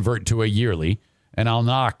or convert to a yearly. And I'll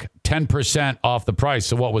knock 10% off the price.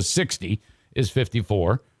 So what was 60 is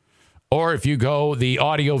 54. Or if you go the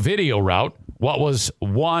audio video route, what was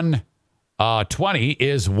 120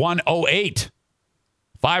 is 108.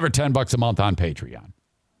 $5 or $10 a month on Patreon.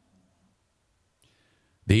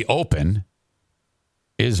 The Open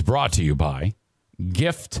is brought to you by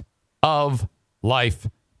Gift of Life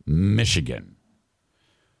Michigan.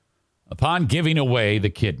 Upon giving away the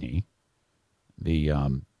kidney, the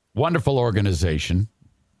wonderful organization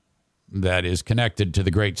that is connected to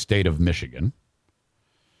the great state of Michigan,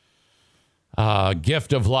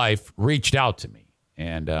 Gift of Life reached out to me,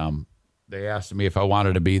 and they asked me if I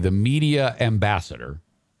wanted to be the media ambassador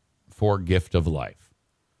for Gift of Life.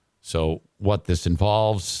 So what this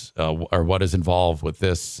involves, or what is involved with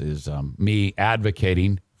this, is me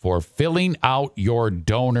advocating for filling out your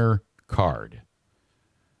donor card.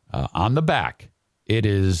 On the back, it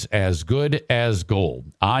is as good as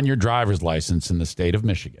gold on your driver's license in the state of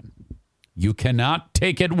Michigan. You cannot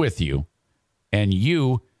take it with you, and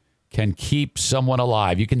you can keep someone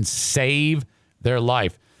alive. You can save their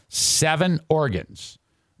life. 7 organs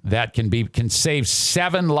that can save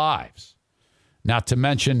 7 lives. Not to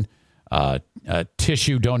mention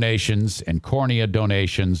tissue donations and cornea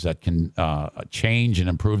donations that can change and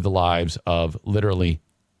improve the lives of literally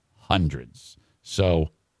hundreds. So,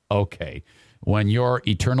 okay, when your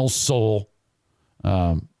eternal soul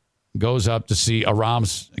goes up to see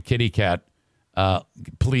Aram's kitty cat,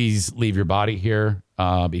 please leave your body here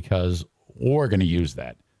because we're going to use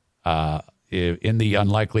that. In the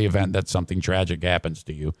unlikely event that something tragic happens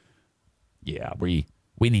to you, yeah, we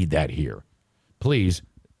need that here. Please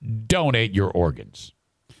donate your organs.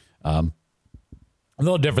 A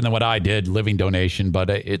little different than what I did, living donation, but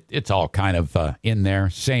it's all kind of in there.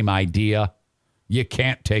 Same idea. You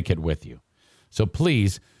can't take it with you. So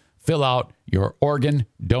please fill out your organ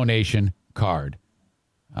donation card,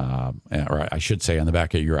 or I should say on the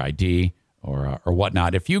back of your ID or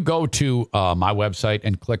whatnot. If you go to my website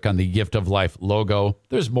and click on the Gift of Life logo,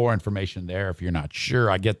 there's more information there. If you're not sure,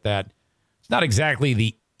 I get that. It's not exactly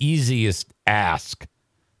the easiest ask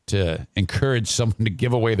to encourage someone to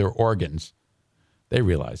give away their organs. They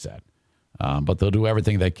realize that. But they'll do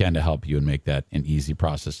everything they can to help you and make that an easy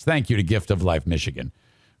process. Thank you to Gift of Life Michigan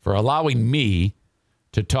for allowing me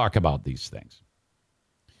to talk about these things.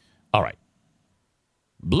 All right.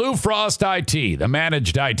 Blue Frost IT, the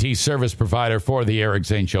managed IT service provider for the Eric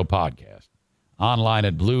Zane Show podcast. Online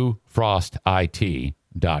at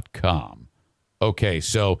bluefrostit.com. Okay,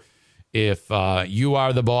 so if you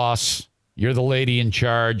are the boss, you're the lady in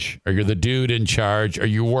charge, or you're the dude in charge, or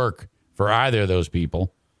you work for either of those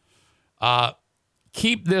people,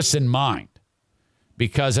 keep this in mind,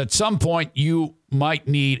 because at some point you might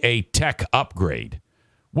need a tech upgrade.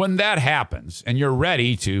 When that happens and you're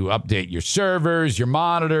ready to update your servers, your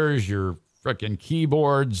monitors, your frickin'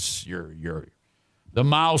 keyboards, the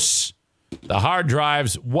mouse, the hard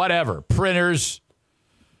drives, whatever, printers,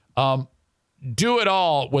 do it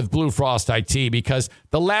all with Blue Frost IT, because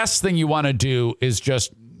the last thing you want to do is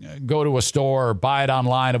just go to a store or buy it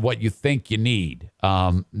online of what you think you need.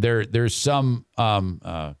 There's some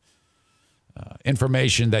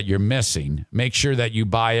information that you're missing. Make sure that you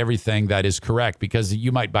buy everything that is correct, because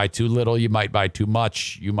you might buy too little, you might buy too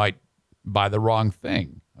much, you might buy the wrong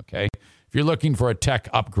thing, okay? If you're looking for a tech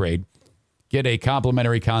upgrade, get a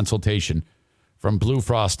complimentary consultation from Blue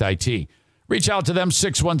Frost IT. Reach out to them,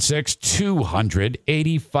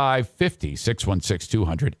 616-200-8550,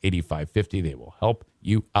 616-200-8550. They will help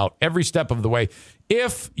you out every step of the way.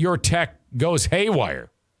 If your tech goes haywire,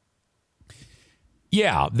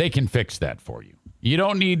 yeah, they can fix that for you. You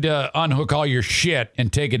don't need to unhook all your shit and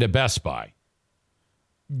take it to Best Buy.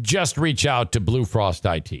 Just reach out to Blue Frost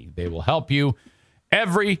IT. They will help you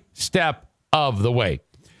every step of the way.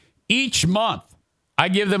 Each month, I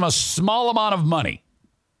give them a small amount of money,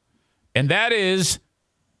 and that is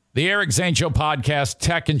the Eric Zane Show podcast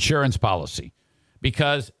tech insurance policy,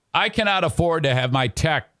 because I cannot afford to have my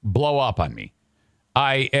tech blow up on me.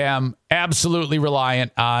 I am absolutely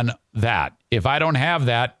reliant on that. If I don't have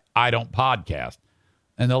that, I don't podcast.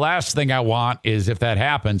 And the last thing I want is, if that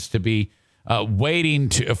happens, to be waiting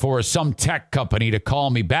for some tech company to call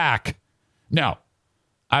me back. No,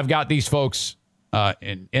 I've got these folks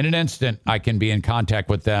in an instant. I can be in contact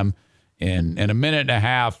with them in a minute and a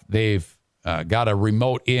half. They've got a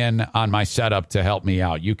remote in on my setup to help me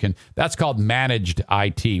out. That's called managed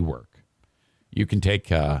IT work. You can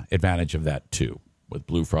take advantage of that too with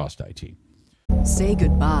Blue Frost IT. Say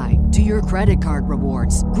goodbye to your credit card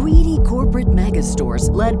rewards. Greedy corporate mega stores,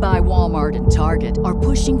 led by Walmart and Target, are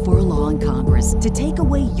pushing for a law in Congress to take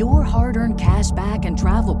away your hard-earned cash back and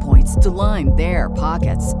travel points to line their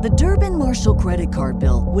pockets. The Durbin-Marshall credit card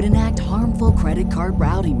bill would enact harmful credit card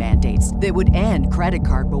routing mandates that would end credit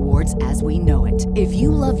card rewards as we know it. If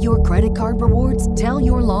you love your credit card rewards, tell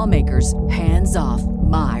your lawmakers, hands off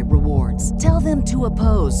my rewards. Tell them to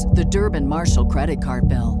oppose the Durbin-Marshall credit card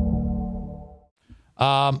bill.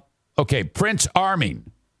 Okay, Prince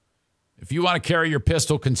Arming. If you want to carry your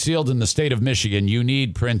pistol concealed in the state of Michigan, you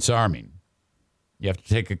need Prince Arming. You have to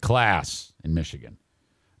take a class in Michigan.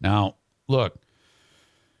 Now, look,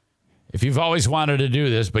 if you've always wanted to do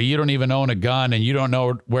this, but you don't even own a gun and you don't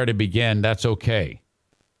know where to begin, that's okay.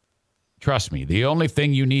 Trust me, the only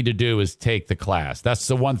thing you need to do is take the class. That's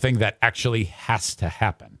the one thing that actually has to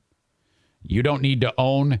happen. You don't need to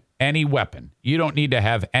own any weapon. You don't need to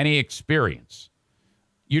have any experience.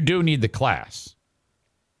 You do need the class.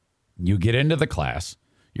 You get into the class.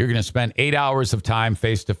 You're going to spend 8 hours of time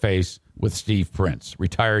face-to-face with Steve Prince,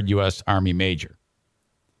 retired U.S. Army Major.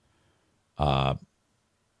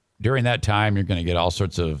 During that time, you're going to get all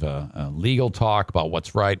sorts of legal talk about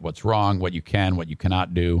what's right, what's wrong, what you can, what you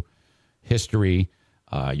cannot do, history.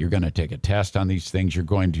 You're going to take a test on these things. You're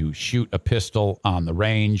going to shoot a pistol on the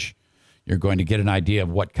range. You're going to get an idea of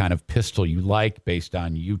what kind of pistol you like based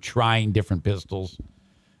on you trying different pistols.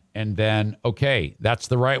 And then, okay, that's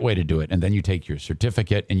the right way to do it. And then you take your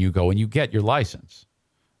certificate and you go and you get your license.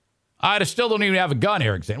 I still don't even have a gun,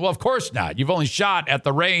 Eric Zane. Well, of course not. You've only shot at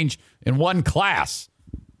the range in one class.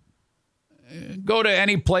 Go to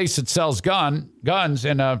any place that sells guns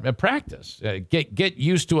and practice. Get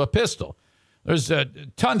used to a pistol. There's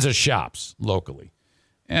tons of shops locally.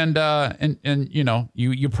 And you know,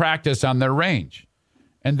 you practice on their range.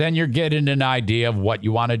 And then you're getting an idea of what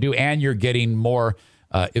you want to do. And you're getting more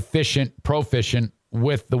proficient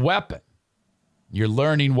with the weapon. You're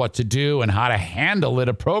learning what to do and how to handle it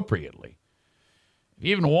appropriately. If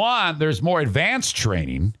you even want, there's more advanced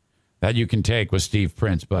training that you can take with Steve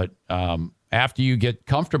Prince. But after you get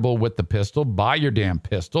comfortable with the pistol, buy your damn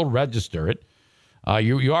pistol, register it.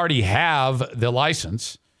 You already have the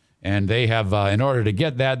license, and they have, in order to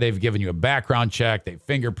get that, they've given you a background check. They've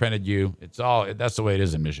fingerprinted you. That's the way it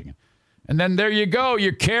is in Michigan. And then there you go.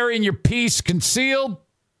 You're carrying your piece concealed.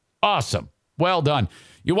 Awesome. Well done.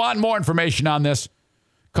 You want more information on this?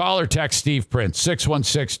 Call or text Steve Prince,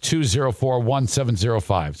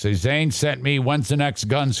 616-204-1705. Say, Zane sent me, when's the next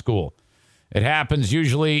gun school? It happens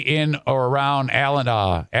usually in or around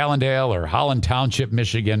Allendale or Holland Township,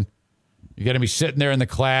 Michigan. You're going to be sitting there in the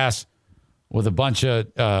class with a bunch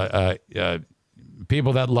of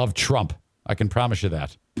people that love Trump. I can promise you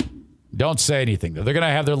that. Don't say anything. They're going to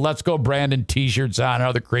have their Let's Go Brandon T-shirts on and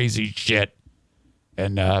other crazy shit.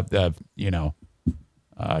 And,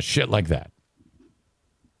 shit like that.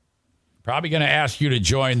 Probably going to ask you to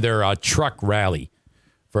join their truck rally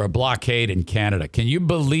for a blockade in Canada. Can you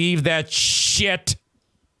believe that shit?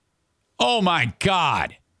 Oh, my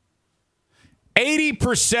God.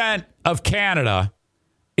 80% of Canada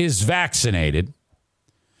is vaccinated.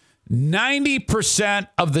 90%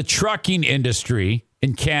 of the trucking industry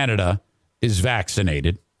in Canada is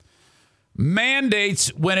vaccinated.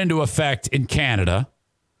 Mandates went into effect in Canada,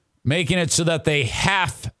 making it so that they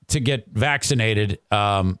have to get vaccinated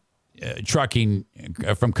trucking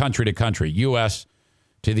from country to country, U.S.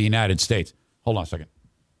 to the United States. Hold on a second.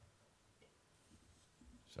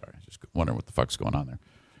 Sorry, just wondering what the fuck's going on there.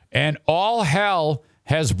 And all hell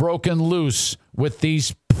has broken loose with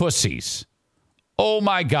these pussies. Oh,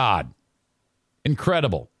 my God.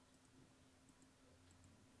 Incredible.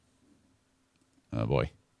 Oh, boy.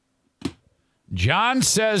 John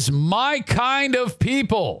says, my kind of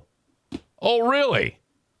people. Oh, really?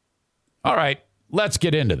 All right, let's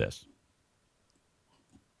get into this.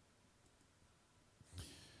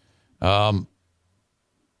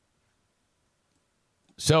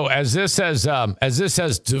 So as this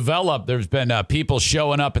has developed, there's been people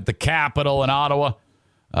showing up at the Capitol in Ottawa,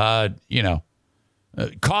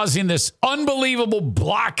 causing this unbelievable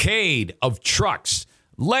blockade of trucks,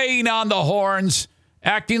 laying on the horns,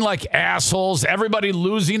 acting like assholes, everybody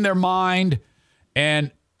losing their mind,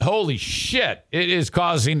 and holy shit, it is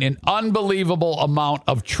causing an unbelievable amount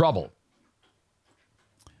of trouble.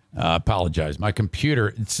 Apologize. My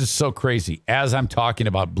computer, it's just so crazy. As I'm talking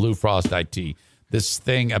about Blue Frost IT, this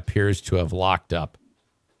thing appears to have locked up.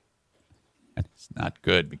 And it's not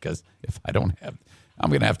good because if I don't have, I'm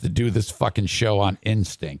going to have to do this fucking show on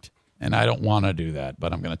instinct. And I don't want to do that,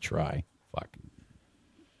 but I'm going to try. Fuck.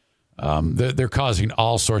 They're causing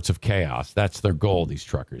all sorts of chaos. That's their goal, these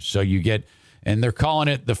truckers. So you get And they're calling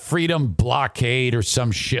it the Freedom Blockade or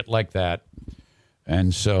some shit like that.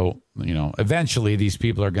 And so, eventually these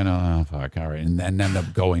people are going to, all right, and then end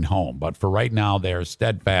up going home. But for right now, they're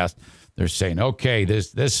steadfast. They're saying, okay,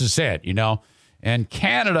 this is it, And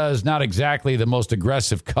Canada is not exactly the most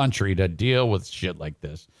aggressive country to deal with shit like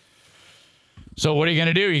this. So what are you going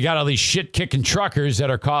to do? You got all these shit-kicking truckers that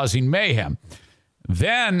are causing mayhem.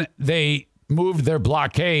 Then they moved their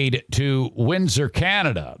blockade to Windsor,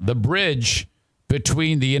 Canada, the bridge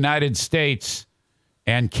between the United States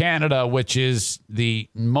and Canada, which is the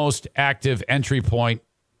most active entry point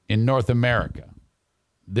in North America.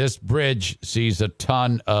 This bridge sees a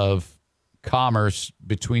ton of commerce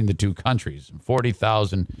between the two countries.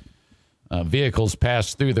 40,000 vehicles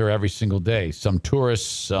pass through there every single day. Some tourists,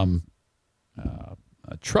 some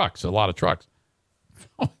trucks, a lot of trucks.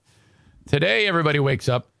 Today, everybody wakes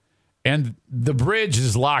up and the bridge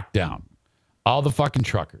is locked down. All the fucking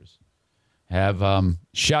truckers have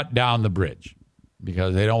shut down the bridge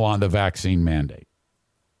because they don't want the vaccine mandate.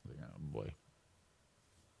 Oh, boy.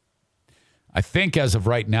 I think as of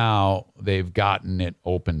right now, they've gotten it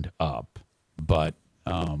opened up. But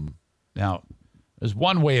now, there's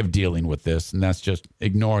one way of dealing with this, and that's just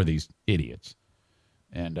ignore these idiots.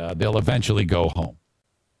 And they'll eventually go home.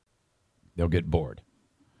 They'll get bored.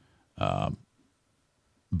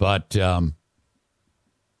 But I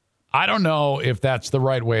don't know if that's the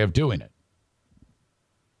right way of doing it.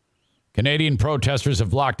 Canadian protesters have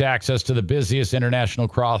blocked access to the busiest international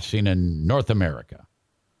crossing in North America.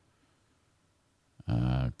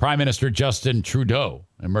 Prime Minister Justin Trudeau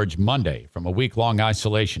emerged Monday from a week-long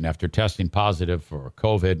isolation after testing positive for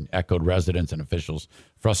COVID, echoed residents and officials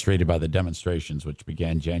frustrated by the demonstrations, which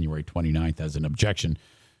began January 29th as an objection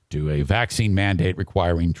to a vaccine mandate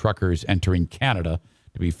requiring truckers entering Canada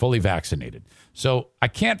to be fully vaccinated. So I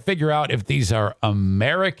can't figure out if these are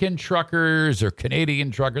American truckers or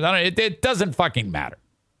Canadian truckers. It doesn't fucking matter.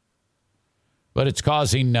 But it's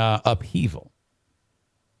causing upheaval.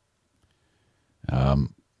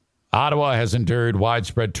 Ottawa has endured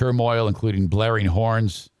widespread turmoil, including blaring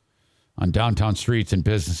horns on downtown streets and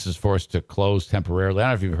businesses forced to close temporarily. I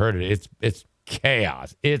don't know if you've heard it. It's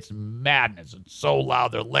chaos. It's madness. It's so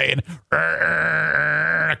loud. They're laying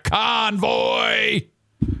a convoy.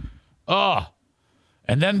 Oh,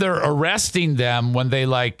 and then they're arresting them when they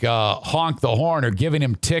honk the horn or giving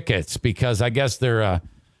them tickets because I guess they're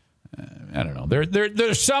I don't know.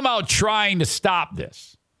 They're somehow trying to stop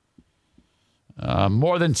this.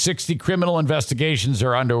 More than 60 criminal investigations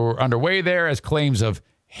are underway there as claims of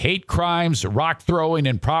hate crimes, rock throwing,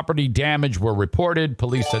 and property damage were reported.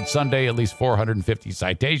 Police said Sunday at least 450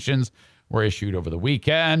 citations were issued over the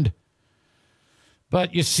weekend.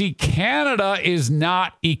 But you see, Canada is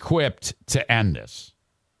not equipped to end this.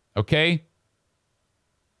 Okay?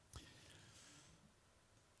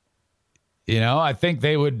 I think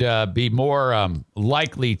they would be more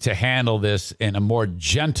likely to handle this in a more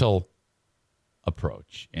gentle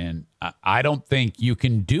approach. And I don't think you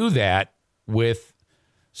can do that with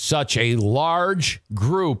such a large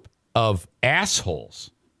group of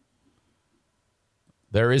assholes.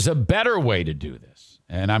 There is a better way to do this.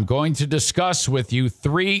 And I'm going to discuss with you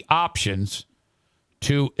 3 options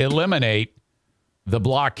to eliminate the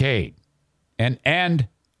blockade and end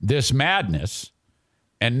this madness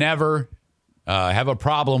and never have a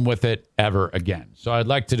problem with it ever again. So I'd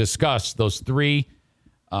like to discuss those 3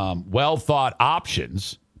 well-thought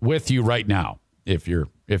options with you right now, if you're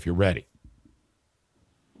ready.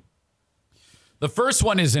 The first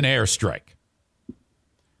one is an airstrike.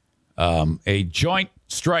 A joint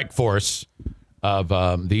strike force of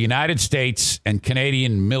the United States and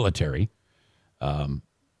Canadian military,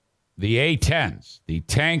 the A-10s, the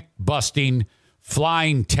tank-busting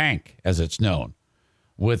flying tank, as it's known,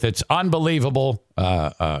 with its unbelievable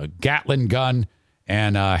Gatling gun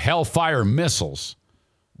and Hellfire missiles,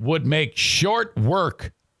 would make short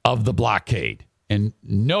work of the blockade in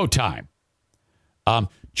no time.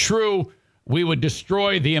 True, we would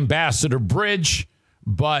destroy the Ambassador Bridge,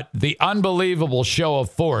 but the unbelievable show of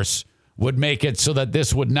force would make it so that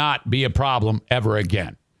this would not be a problem ever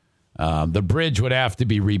again. The bridge would have to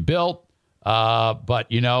be rebuilt, but,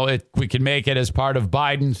 we can make it as part of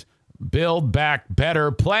Biden's Build Back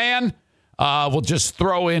Better plan. We'll just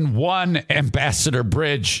throw in one Ambassador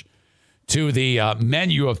Bridge to the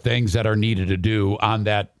menu of things that are needed to do on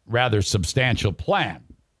that rather substantial plan.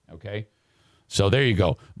 Okay? So there you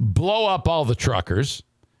go. Blow up all the truckers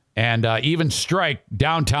and even strike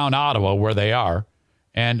downtown Ottawa where they are.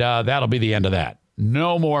 And that'll be the end of that.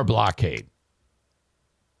 No more blockade.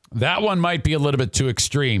 That one might be a little bit too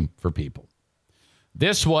extreme for people.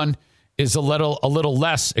 This one is a little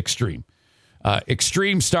less extreme.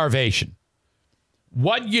 extreme starvation.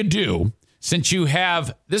 What you do, since you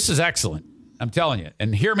have, this is excellent, I'm telling you,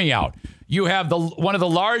 and hear me out. You have one of the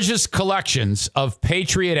largest collections of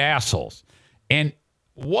patriot assholes. And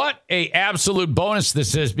what a absolute bonus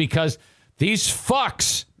this is, because these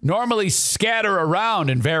fucks normally scatter around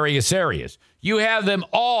in various areas. You have them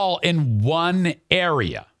all in one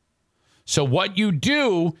area. So what you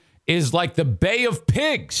do is like the Bay of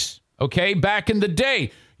Pigs, okay? Back in the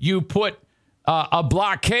day, you put a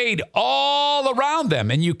blockade all around them,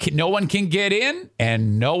 and no one can get in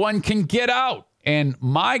and no one can get out. And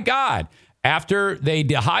my God, after they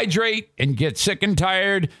dehydrate and get sick and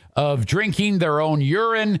tired of drinking their own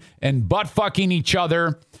urine and butt fucking each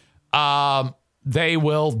other, they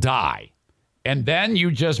will die. And then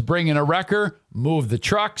you just bring in a wrecker, move the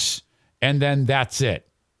trucks, and then that's it.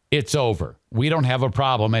 It's over. We don't have a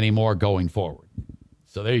problem anymore going forward.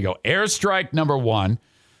 So there you go. Airstrike number 1,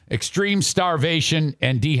 extreme starvation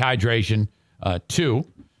and dehydration 2,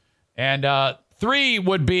 and 3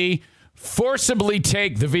 would be forcibly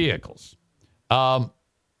take the vehicles.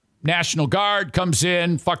 National Guard comes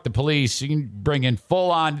in, fuck the police. You can bring in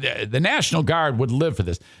full on. The National Guard would live for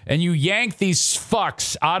this. And you yank these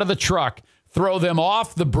fucks out of the truck, throw them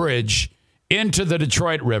off the bridge into the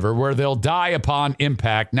Detroit River, where they'll die upon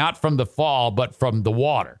impact, not from the fall, but from the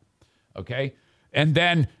water. Okay? And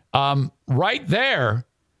then right there,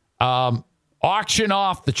 auction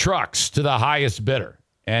off the trucks to the highest bidder.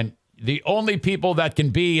 And the only people that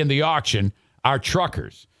can be in the auction are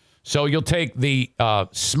truckers. So you'll take the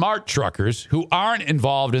smart truckers who aren't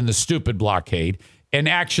involved in the stupid blockade and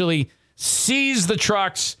actually seize the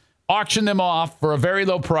trucks, auction them off for a very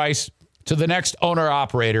low price to the next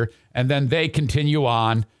owner-operator, and then they continue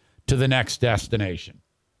on to the next destination.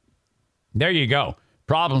 There you go.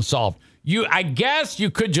 Problem solved. I guess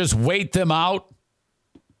you could just wait them out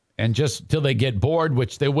and just till they get bored,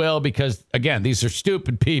 which they will, because, again, these are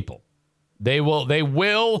stupid people. They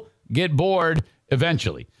will get bored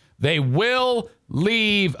eventually. They will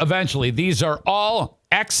leave eventually. These are all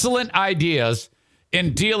excellent ideas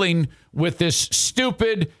in dealing with this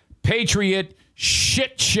stupid patriot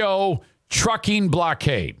shit show trucking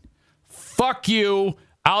blockade. Fuck you.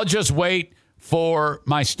 I'll just wait for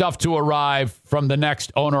my stuff to arrive from the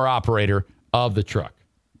next owner-operator of the truck.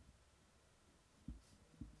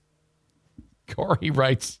 Corey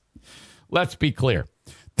writes, let's be clear.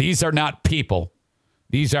 These are not people.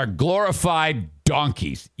 These are glorified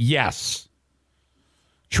donkeys. Yes.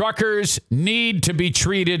 Truckers need to be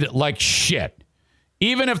treated like shit,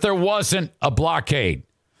 even if there wasn't a blockade.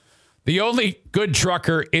 The only good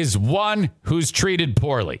trucker is one who's treated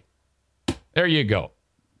poorly. There you go.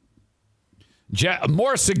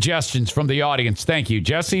 More suggestions from the audience. Thank you.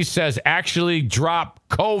 Jesse says actually drop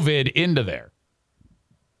COVID into there.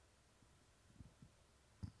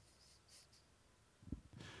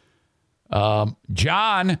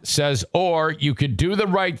 John says, or you could do the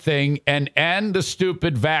right thing and end the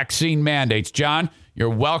stupid vaccine mandates. John, you're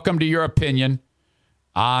welcome to your opinion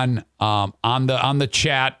on the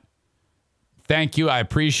chat. Thank you. I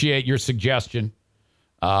appreciate your suggestion.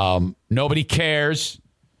 Nobody cares.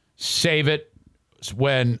 Save it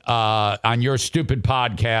when on your stupid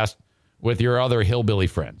podcast with your other hillbilly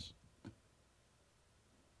friends.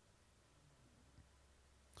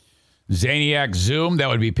 Zaniac Zoom, that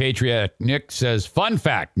would be Patriot Nick, says, fun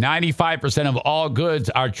fact, 95% of all goods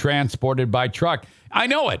are transported by truck. I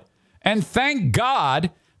know it. And thank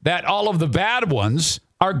God that all of the bad ones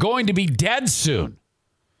are going to be dead soon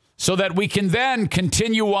so that we can then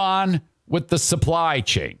continue on with the supply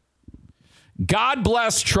chain. God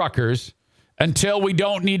bless truckers until we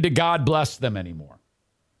don't need to God bless them anymore.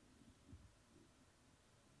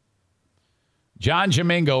 John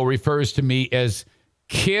Jamingo refers to me as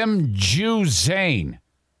Kim Ju Zane.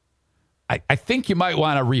 I think you might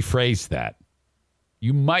want to rephrase that.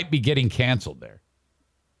 You might be getting canceled there.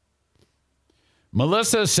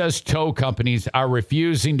 Melissa says tow companies are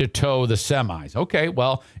refusing to tow the semis. Okay,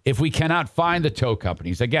 well, if we cannot find the tow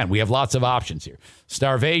companies, again, we have lots of options here.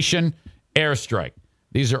 Starvation, airstrike.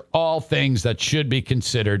 These are all things that should be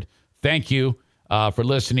considered. Thank you for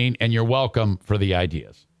listening, and you're welcome for the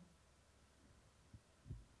ideas.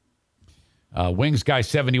 Wings Guy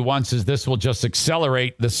 71 says this will just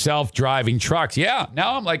accelerate the self-driving trucks. Yeah,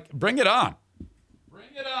 now I'm like, bring it on.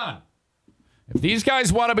 Bring it on. If these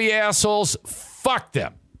guys want to be assholes, fuck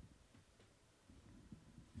them.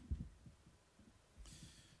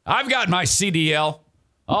 I've got my CDL.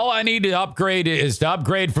 All I need to upgrade is to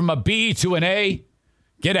upgrade from a B to an A,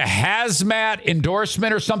 get a hazmat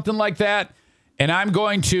endorsement or something like that, and I'm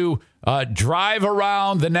going to drive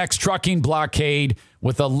around the next trucking blockade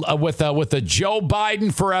with a Joe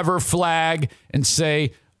Biden forever flag and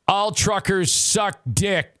say, all truckers suck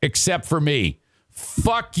dick except for me.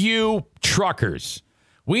 Fuck you, truckers.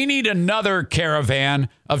 We need another caravan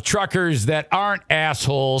of truckers that aren't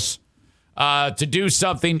assholes to do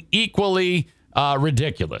something equally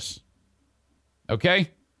ridiculous.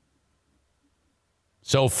 Okay?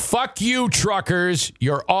 So fuck you, truckers.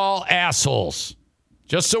 You're all assholes.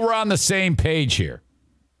 Just so we're on the same page here.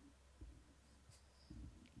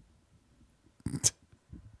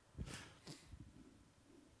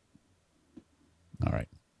 All right.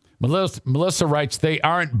 Melissa writes, they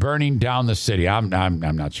aren't burning down the city. I'm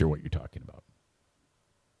not sure what you're talking about.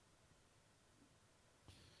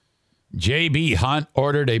 J.B. Hunt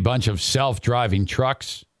ordered a bunch of self-driving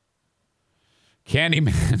trucks.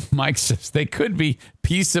 Candyman Mike says they could be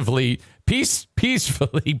peacefully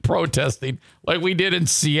protesting like we did in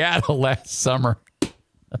Seattle last summer.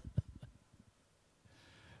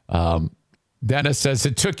 Dennis says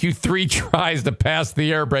it took you 3 tries to pass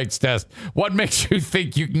the air brakes test. What makes you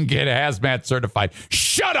think you can get hazmat certified?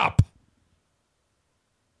 Shut up!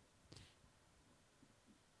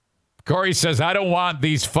 Corey says, I don't want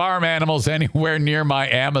these farm animals anywhere near my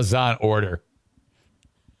Amazon order.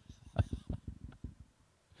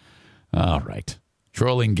 All right.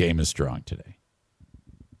 Trolling game is strong today.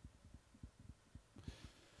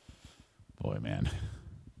 Boy, man.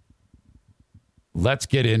 Let's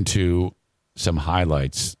get into some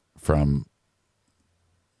highlights from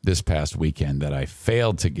this past weekend that I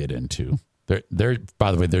failed to get into. There,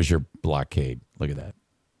 by the way, there's your blockade. Look at that.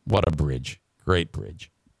 What a bridge. Great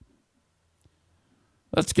bridge.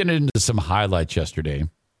 Let's get into some highlights yesterday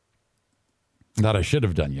that I should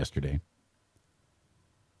have done yesterday.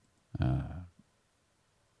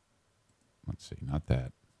 Let's see. Not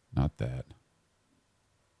that.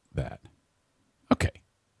 That. Okay.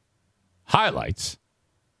 Highlights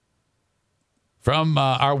from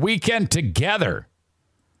our weekend together.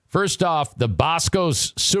 First off, the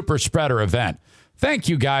Bosco's Super Spreader event. Thank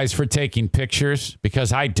you guys for taking pictures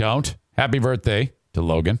because I don't. Happy birthday to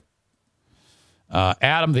Logan.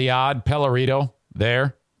 Adam the Odd, Pellerito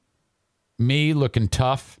there. Me looking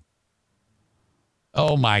tough.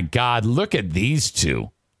 Oh my God, look at these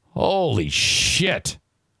two. Holy shit.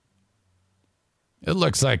 It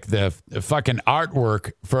looks like the fucking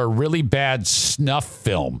artwork for a really bad snuff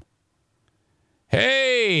film.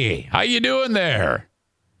 Hey, how you doing there?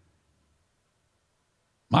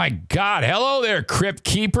 My God, hello there, Crypt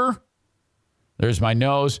Keeper. There's my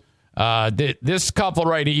nose. This couple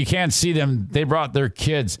right here, you can't see them. They brought their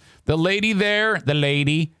kids. The lady there,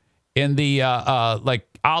 in the like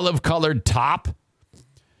olive-colored top,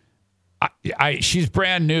 she's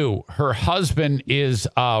brand new. Her husband is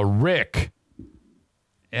Rick.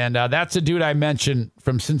 And that's a dude I mentioned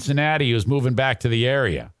from Cincinnati who's moving back to the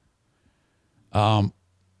area. There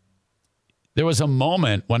was a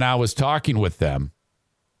moment when I was talking with them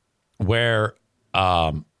where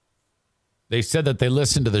they said that they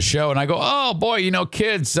listened to the show. And I go, oh, boy,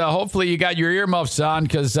 kids, hopefully you got your earmuffs on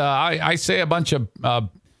because I say a bunch of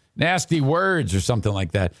nasty words or something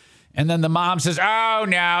like that. And then the mom says, oh,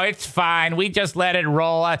 no, it's fine. We just let it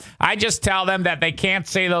roll. I just tell them that they can't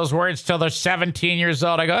say those words till they're 17 years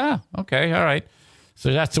old. I go, oh, okay, all right.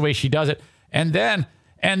 So that's the way she does it. And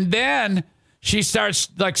then she starts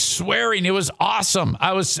like swearing. It was awesome.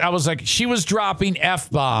 I was like, she was dropping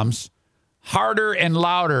F-bombs harder and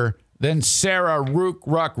louder than Sarah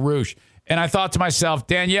Ruck Roosh. And I thought to myself,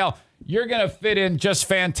 Danielle, you're going to fit in just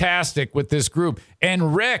fantastic with this group.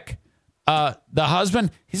 And Rick, the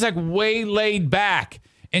husband, he's like way laid back.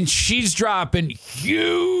 And she's dropping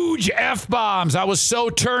huge F-bombs. I was so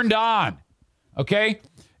turned on. Okay?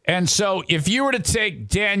 And so if you were to take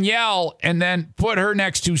Danielle and then put her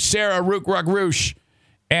next to Sarah Ruck Roosh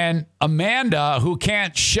and Amanda, who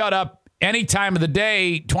can't shut up any time of the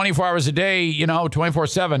day, 24 hours a day,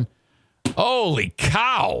 24/7. Holy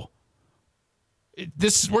cow.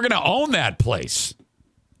 We're going to own that place.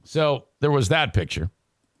 So there was that picture.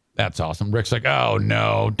 That's awesome. Rick's like, oh,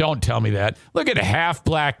 no, don't tell me that. Look at Half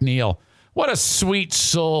Black Neil. What a sweet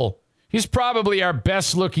soul. He's probably our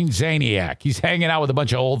best-looking Zaniac. He's hanging out with a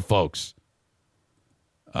bunch of old folks.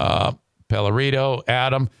 Pellerito,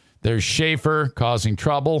 Adam. There's Schaefer causing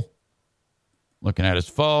trouble. Looking at his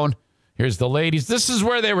phone. Here's the ladies. This is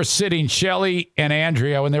where they were sitting, Shelly and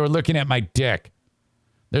Andrea, when they were looking at my dick.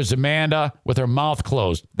 There's Amanda with her mouth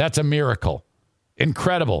closed. That's a miracle.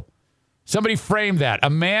 Incredible. Somebody framed that.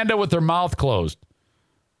 Amanda with her mouth closed.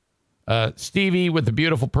 Stevie with the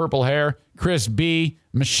beautiful purple hair. Chris B.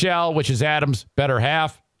 Michelle, which is Adam's better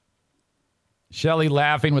half. Shelly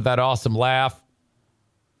laughing with that awesome laugh.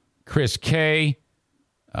 Chris K.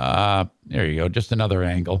 There you go. Just another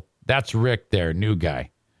angle. That's Rick there, new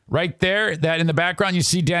guy. Right there, that in the background, you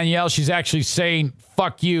see Danielle. She's actually saying,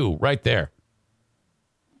 fuck you, right there.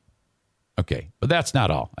 Okay, but that's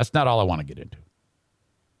not all. That's not all I want to get into.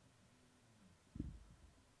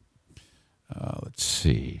 Let's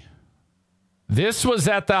see. This was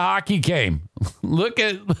at the hockey game. Look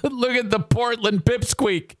at the Portland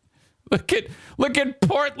pipsqueak. Look at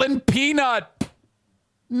Portland Peanut.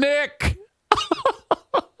 Nick.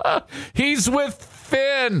 He's with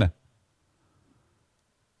Finn.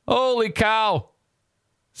 Holy cow.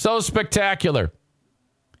 So spectacular.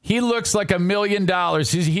 He looks like $1 million.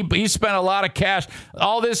 He spent a lot of cash.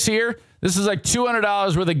 All this here, this is like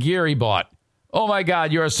 $200 worth of gear he bought. Oh my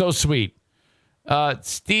God, you are so sweet.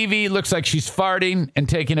 Stevie looks like she's farting and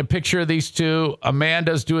taking a picture of these two.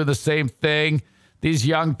 Amanda's doing the same thing. These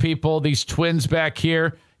young people, these twins back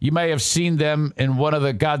here, you may have seen them in one of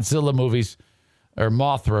the Godzilla movies or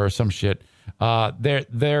Mothra or some shit.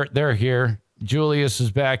 They're here. Julius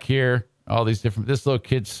is back here. All these different. This little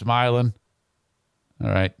kid's smiling. All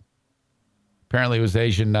right. Apparently it was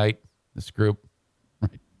Asian night. This group,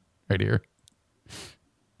 right here.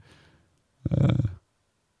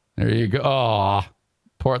 There you go. Oh,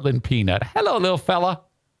 Portland Peanut. Hello, little fella.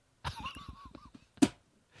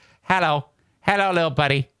 Hello, little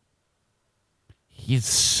buddy. He's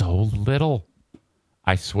so little.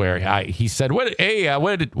 I swear. He said, we're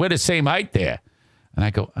the same height there. And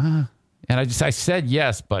I go, And I said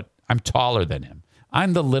yes, but I'm taller than him.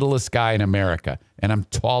 I'm the littlest guy in America, and I'm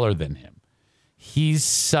taller than him. He's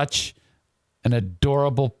such an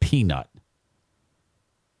adorable peanut.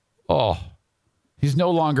 Oh, he's no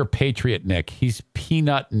longer Patriot Nick. He's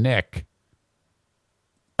Peanut Nick.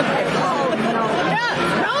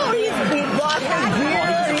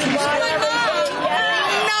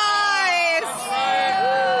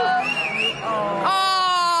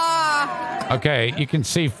 Okay, you can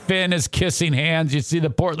see Finn is kissing hands. You see the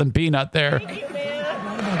Portland Peanut there.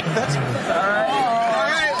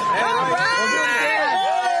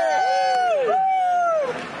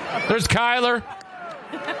 There's Kyler.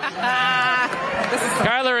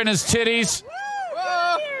 Kyler and his titties.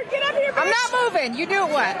 Get up here, I'm not moving. You do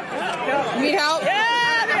what? You need help?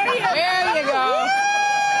 Yeah, there you go.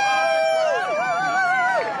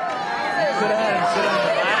 Sit down.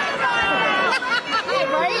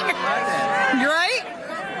 Right? You right?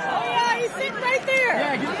 Oh, yeah, he's sitting right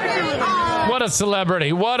there. What a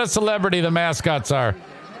celebrity. What a celebrity the mascots are.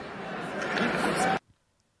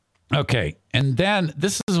 Okay, and then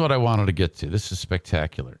this is what I wanted to get to. This is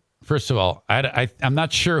spectacular. First of all, I'm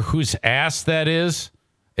not sure whose ass that is.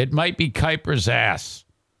 It might be Kuiper's ass.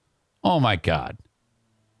 Oh, my God.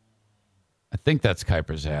 I think that's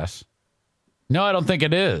Kuiper's ass. No, I don't think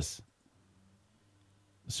it is.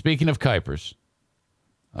 Speaking of Kuipers.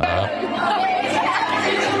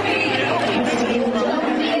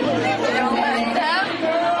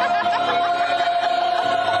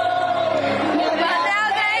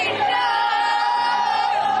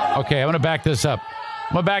 Okay, I'm going to back this up.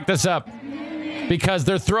 Because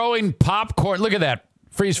they're throwing popcorn. Look at that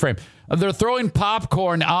freeze frame. They're throwing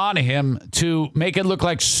popcorn on him to make it look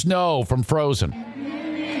like snow from Frozen.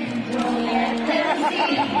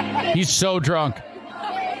 He's so drunk.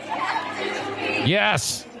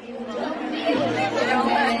 Yes.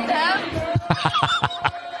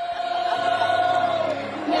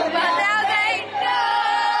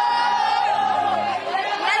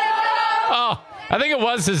 Oh, I think it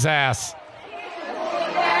was his ass.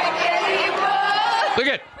 Look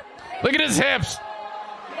at his hips.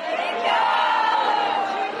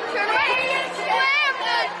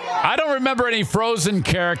 I don't remember any Frozen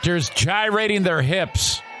characters gyrating their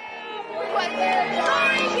hips.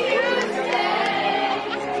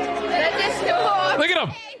 Look at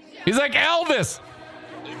him. He's like Elvis.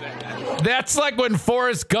 That's like when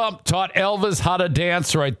Forrest Gump taught Elvis how to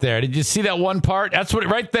dance right there. Did you see that one part? That's what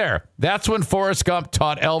right there. That's when Forrest Gump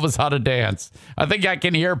taught Elvis how to dance. I think I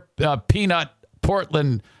can hear Peanut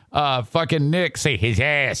Portland fucking Nick say his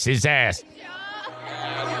ass.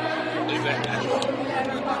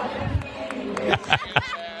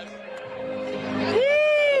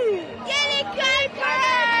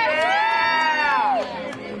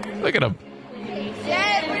 Look at him.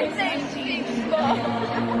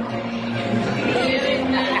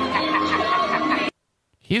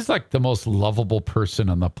 He's like the most lovable person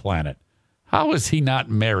on the planet. How is he not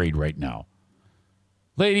married right now?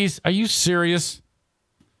 Ladies, are you serious?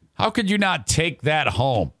 How could you not take that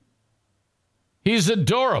home? He's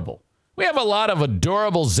adorable. We have a lot of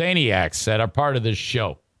adorable Zaniacs that are part of this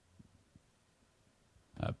show.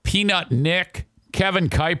 Peanut Nick, Kevin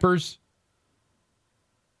Kuipers.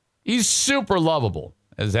 He's super lovable,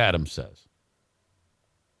 as Adam says.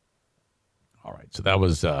 All right, so that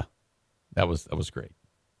was great.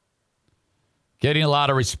 Getting a lot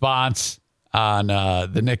of response on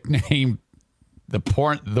the nickname, the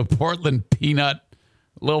Portland Peanut,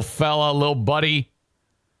 little fella, little buddy.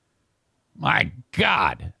 My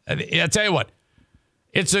God, I tell you what,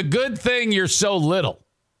 it's a good thing you're so little,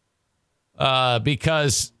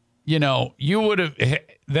 because you would have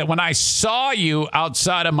that when I saw you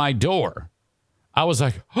outside of my door, I was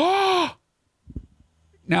like, oh.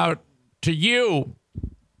 Now to you,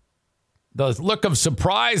 the look of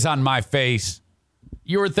surprise on my face.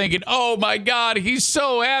 You were thinking, oh, my God, he's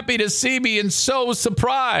so happy to see me and so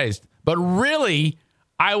surprised. But really,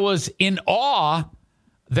 I was in awe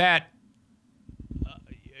that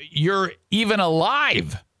you're even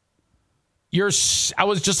alive. I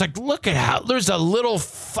was just like, look at how there's a little,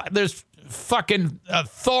 there's fucking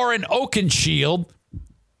Thorin Oakenshield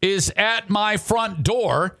is at my front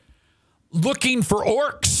door looking for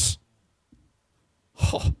orcs.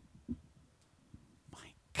 Oh.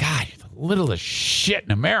 God, you're the littlest shit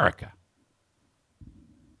in America.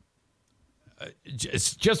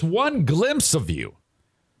 It's just one glimpse of you.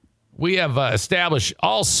 We have established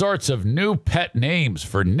all sorts of new pet names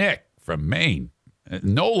for Nick from Maine.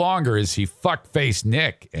 No longer is he fuckface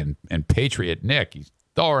Nick and Patriot Nick. He's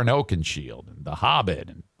Thorin Oakenshield and the Hobbit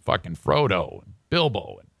and fucking Frodo and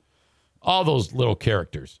Bilbo and all those little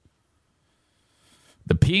characters.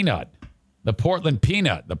 The Peanut, the Portland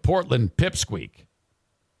Peanut, the Portland Pipsqueak.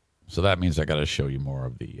 So that means I got to show you more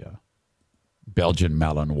of the Belgian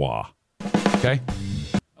Malinois. Okay?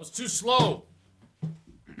 That was too slow.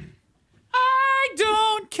 I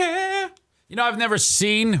don't care. I've never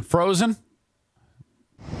seen Frozen.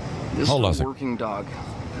 This Hold on is a working dog.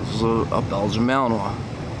 This is a Belgian Malinois.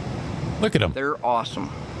 Look at them. They're awesome,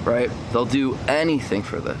 right? They'll do anything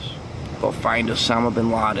for this. They'll find Osama bin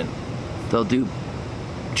Laden. They'll do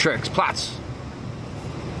tricks, plots.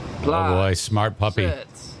 Oh boy, smart puppy. Sit.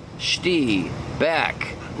 Stee,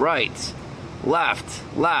 back, right, left,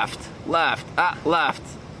 left, left, left,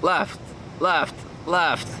 left, left,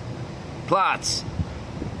 left, plots,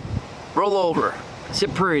 roll over,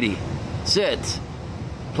 sit pretty, sit,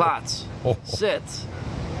 plots, sit,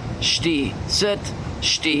 stee, sit,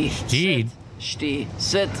 stee, Steed. Stee,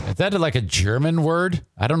 sit. Is that like a German word?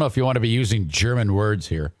 I don't know if you want to be using German words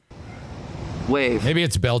here. Wave. Maybe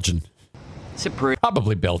it's Belgian. Sit pretty.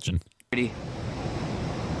 Probably Belgian.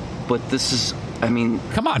 But this is,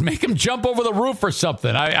 Come on, make him jump over the roof or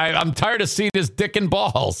something. I'm tired of seeing his dick and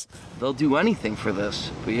balls. They'll do anything for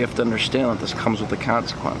this, but you have to understand that this comes with a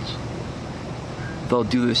consequence. They'll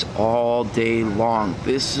do this all day long.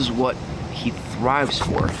 This is what he thrives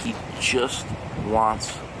for. He just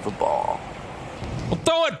wants the ball. Well,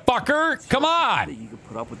 throw it, fucker. Come on. You could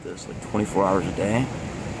put up with this like 24 hours a day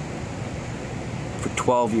for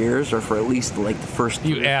 12 years or for at least like the first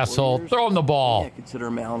 3 You asshole. years. Throw him the ball. Yeah, consider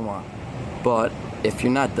a Malinois. But if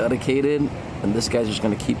you're not dedicated, then this guy's just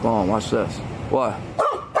going to keep going. Watch this. What?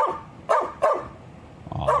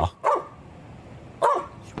 Aw.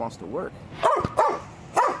 He wants to work.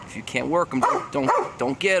 If you can't work him,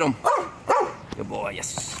 don't get him. Good boy,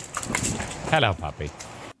 yes. Hello, puppy.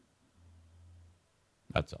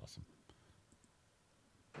 That's awesome.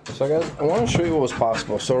 So guys, I want to show you what was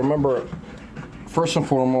possible. So remember, first and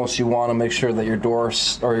foremost, you want to make sure that your dog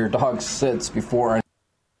sits before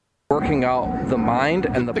working out the mind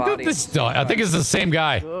and the Look body. at this dog. I think it's the same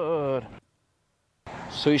guy. Good.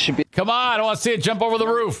 So you should be. Come on, I want to see it jump over the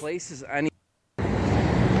roof. Places any.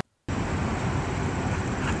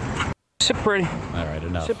 Sit pretty. All right,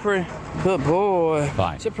 enough. Sit pretty. Good boy.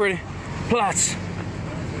 Fine. Sit pretty. Platz.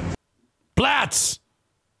 Platz.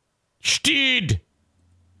 Steed.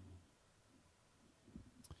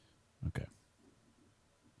 Okay.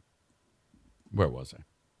 Where was I?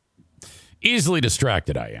 Easily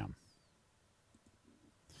distracted I am.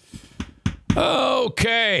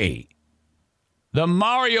 Okay. The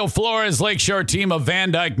Mario Flores Lakeshore team of Van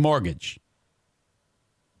Dyke Mortgage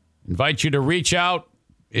invite you to reach out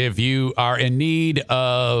if you are in need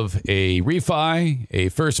of a refi, a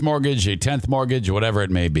first mortgage, a 10th mortgage, whatever it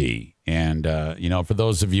may be. And, for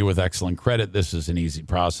those of you with excellent credit, this is an easy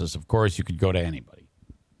process. Of course, you could go to anybody.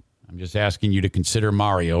 I'm just asking you to consider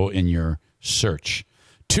Mario in your search.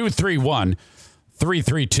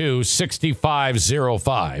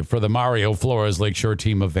 231-332-6505 for the Mario Flores Lakeshore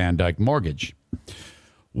team of Van Dyke Mortgage.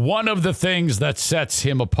 One of the things that sets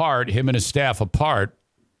him and his staff apart,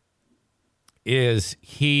 is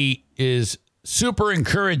he is super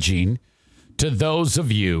encouraging to those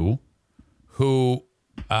of you who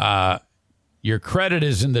your credit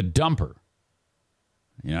is in the dumper.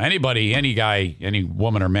 You know, anybody, any guy, any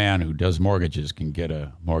woman or man who does mortgages can get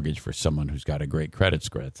a mortgage for someone who's got a great credit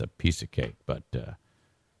score. It's a piece of cake. But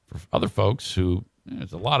for other folks who,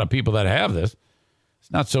 there's a lot of people that have this,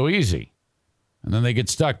 it's not so easy. And then they get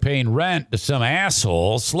stuck paying rent to some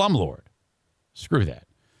asshole slumlord. Screw that.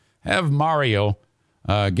 Have Mario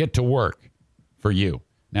get to work for you.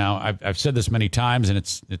 Now, I've said this many times, and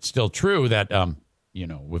it's still true that, you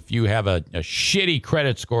know, if you have a shitty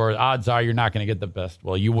credit score, odds are you're not going to get the best.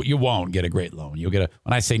 Well, you won't get a great loan. You'll get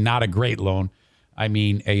when I say not a great loan, I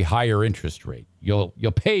mean a higher interest rate. You'll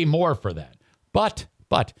pay more for that. But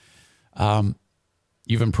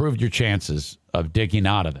you've improved your chances of digging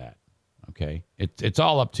out of that. Okay, it's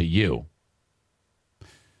all up to you.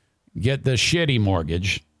 Get the shitty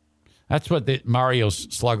mortgage. That's what Mario's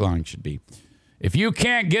slug line should be. If you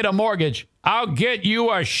can't get a mortgage, I'll get you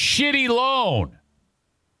a shitty loan.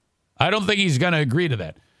 I don't think he's going to agree to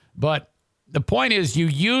that. But the point is you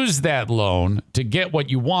use that loan to get what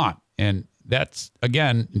you want. And that's,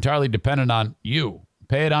 again, entirely dependent on you.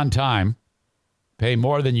 Pay it on time. Pay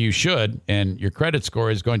more than you should. And your credit score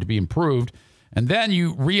is going to be improved. And then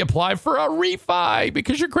you reapply for a refi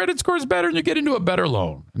because your credit score is better and you get into a better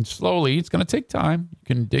loan. And slowly, it's going to take time. You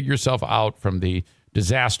can dig yourself out from the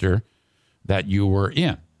disaster that you were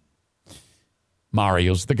in.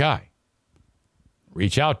 Mario's the guy.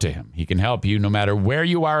 Reach out to him. He can help you no matter where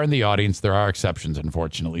you are in the audience. There are exceptions,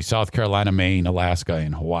 unfortunately. South Carolina, Maine, Alaska,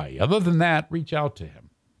 and Hawaii. Other than that, reach out to him.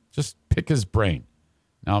 Just pick his brain.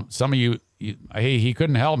 Now, some of you hey, he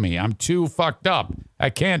couldn't help me. I'm too fucked up. I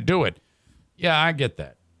can't do it. Yeah, I get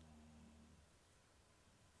that.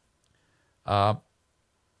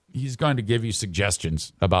 He's going to give you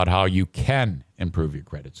suggestions about how you can improve your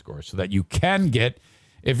credit score so that you can get,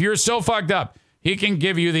 if you're so fucked up, he can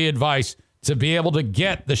give you the advice to be able to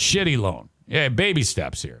get the shitty loan. Yeah, baby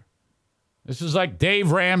steps here. This is like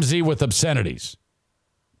Dave Ramsey with obscenities.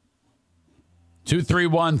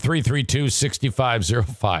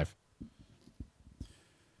 231-332-6505.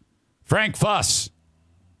 Frank Fuss.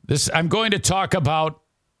 I'm going to talk about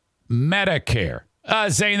Medicare.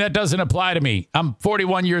 Zane, that doesn't apply to me. I'm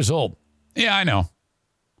 41 years old. Yeah, I know.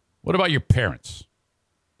 What about your parents?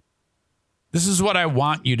 This is what I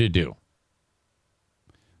want you to do.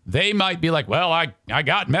 They might be like, well, I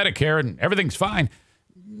got Medicare and everything's fine.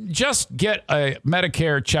 Just get a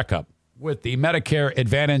Medicare checkup with the Medicare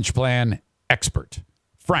Advantage Plan expert,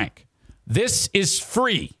 Frank. This is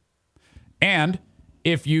free. And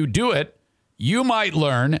if you do it, you might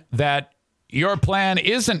learn that your plan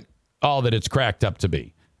isn't all that it's cracked up to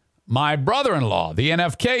be. My brother-in-law, the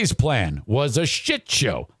NFK's plan, was a shit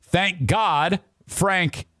show. Thank God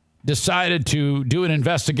Frank decided to do an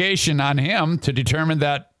investigation on him to determine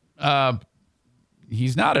that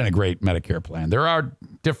he's not in a great Medicare plan. There are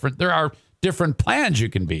different plans you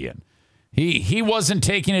can be in. He wasn't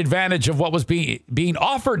taking advantage of what was being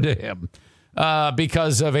offered to him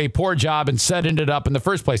because of a poor job and setting it up in the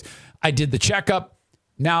first place. I did the checkup.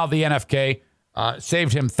 Now the NFK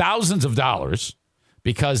saved him thousands of dollars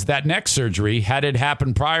because that neck surgery, had it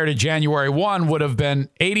happened prior to January 1, would have been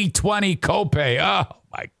 80-20 copay. Oh,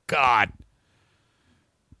 my God.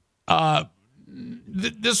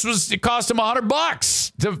 It cost him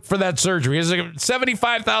 $100 for that surgery. It's a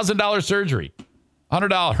 $75,000 surgery.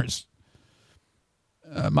 $100.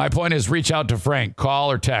 My point is reach out to Frank.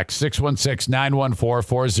 Call or text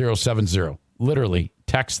 616-914-4070. Literally,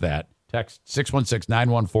 text that. Text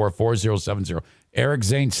 616-914-4070. Eric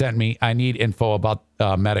Zane sent me, I need info about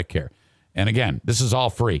Medicare. And again, this is all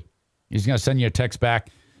free. He's going to send you a text back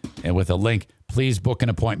and with a link. Please book an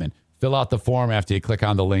appointment. Fill out the form after you click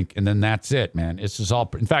on the link, and then that's it, man. This is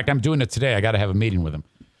all. In fact, I'm doing it today. I got to have a meeting with him.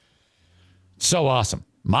 So awesome.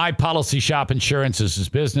 My Policy Shop Insurance is his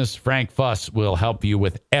business. Frank Fuss will help you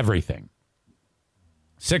with everything.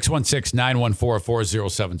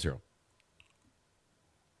 616-914-4070.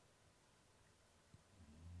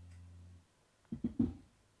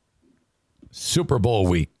 Super Bowl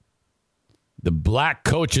week. The black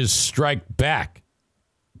coaches strike back.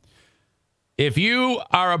 If you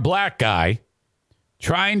are a black guy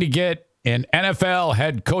trying to get an NFL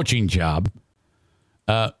head coaching job,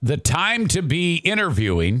 the time to be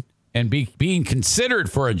interviewing and being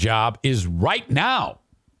considered for a job is right now.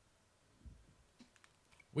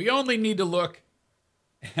 We only need to look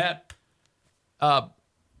at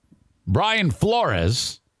Brian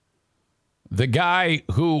Flores, the guy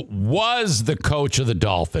who was the coach of the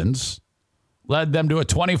Dolphins, led them to a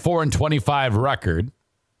 24-25 record.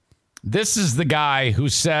 This is the guy who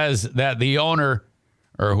says that the owner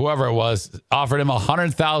or whoever it was, offered him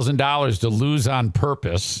 $100,000 to lose on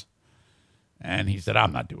purpose. And he said,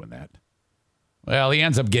 I'm not doing that. Well, he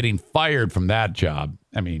ends up getting fired from that job.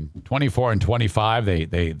 I mean, 24 and 25,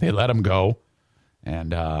 they let him go.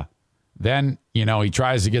 And then, he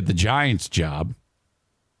tries to get the Giants job.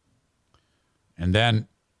 And then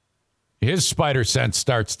his spider sense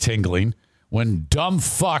starts tingling when dumb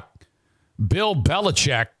fuck Bill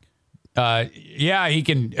Belichick, he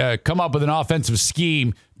can come up with an offensive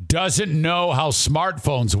scheme, doesn't know how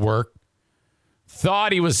smartphones work,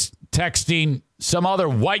 thought he was texting some other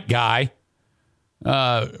white guy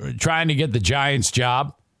trying to get the Giants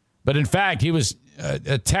job. But in fact, he was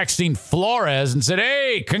texting Flores and said,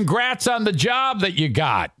 hey, congrats on the job that you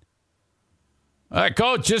got.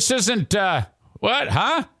 Coach, this isn't, what,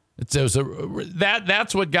 huh?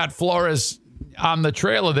 That's what got Flores on the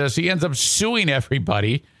trail of this. He ends up suing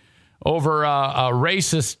everybody over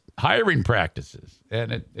racist hiring practices.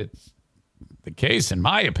 And it's the case, in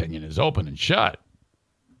my opinion, is open and shut.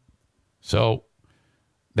 So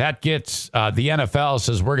that gets the NFL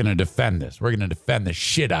says, we're going to defend this. We're going to defend the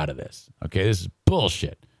shit out of this. Okay, this is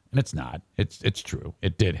bullshit. And it's not. It's true.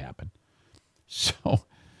 It did happen. So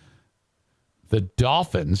the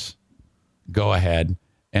Dolphins go ahead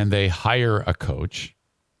and they hire a coach.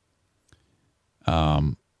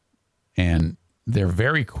 And they're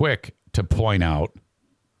very quick to point out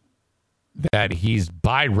that he's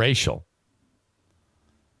biracial.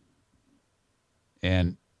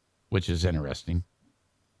 And which is interesting.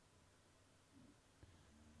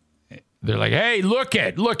 They're like, hey, look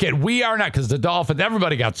at, we are not, because the Dolphins,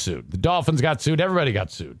 everybody got sued. The Dolphins got sued. Everybody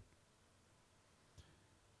got sued.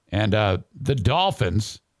 And the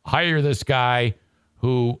Dolphins hire this guy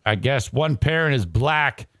who, I guess, one parent is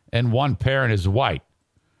black and one parent is white.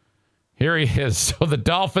 Here he is. So the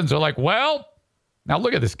Dolphins are like, well, now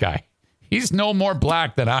look at this guy. He's no more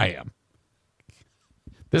black than I am.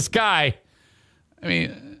 This guy, I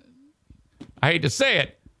mean, I hate to say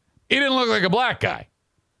it, he didn't look like a black guy.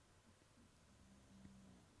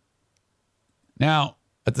 Now,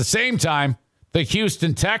 at the same time, the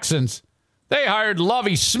Houston Texans, they hired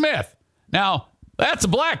Lovie Smith. Now, that's a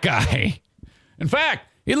black guy. In fact,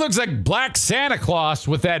 he looks like Black Santa Claus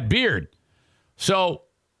with that beard. So,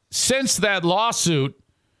 since that lawsuit,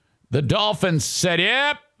 the Dolphins said,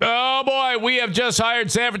 yep, oh boy, we have just hired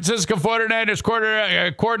San Francisco 49ers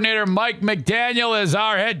coordinator Mike McDaniel as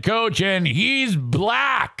our head coach, and he's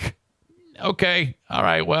black. Okay, all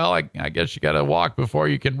right, well, I guess you got to walk before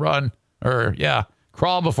you can run. Or,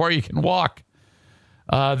 crawl before you can walk.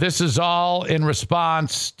 This is all in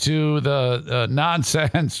response to the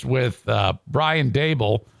nonsense with Brian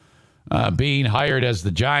Dable being hired as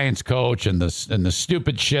the Giants coach and the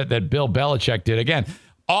stupid shit that Bill Belichick did. Again,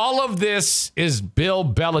 all of this is Bill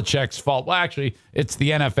Belichick's fault. Well, actually, it's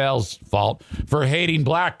the NFL's fault for hating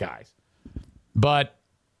black guys. But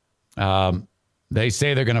they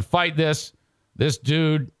say they're going to fight this. This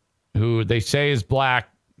dude who they say is black,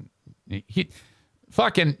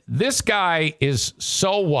 this guy is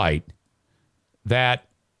so white that,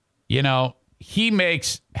 he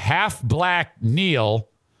makes half black Neil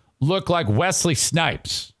look like Wesley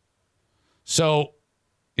Snipes. So,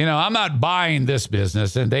 I'm not buying this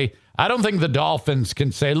business. And I don't think the Dolphins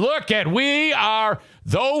can say,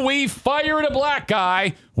 though we fired a black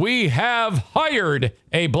guy, we have hired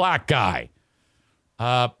a black guy.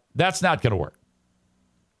 That's not going to work.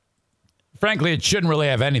 Frankly, it shouldn't really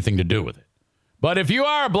have anything to do with it. But if you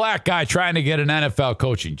are a black guy trying to get an NFL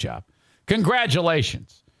coaching job,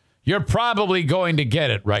 congratulations. You're probably going to get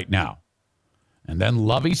it right now. And then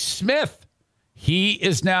Lovie Smith, he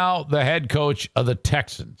is now the head coach of the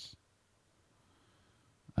Texans.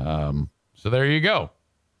 So there you go.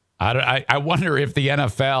 I wonder if the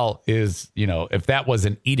NFL is, if that was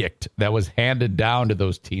an edict that was handed down to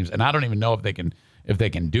those teams. And I don't even know if they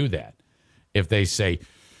can do that. If they say,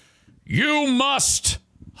 you must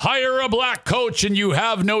hire a black coach and you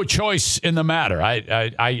have no choice in the matter.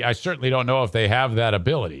 I certainly don't know if they have that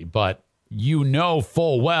ability, but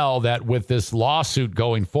full well that with this lawsuit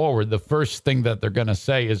going forward, the first thing that they're going to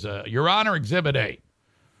say is, Your Honor, Exhibit A.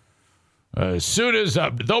 Suit is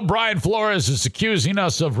up. Though Brian Flores is accusing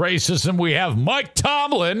us of racism, we have Mike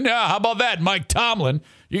Tomlin. How about that, Mike Tomlin?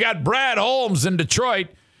 You got Brad Holmes in Detroit.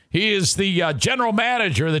 He is the general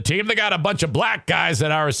manager of the team. They got a bunch of black guys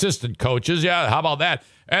that are assistant coaches. Yeah, how about that?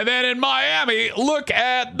 And then in Miami, look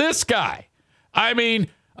at this guy. I mean,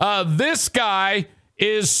 this guy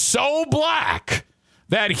is so black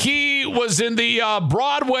that he was in the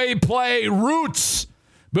Broadway play Roots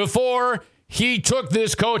before he took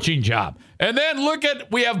this coaching job. And then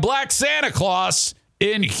we have Black Santa Claus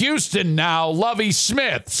in Houston now, Lovie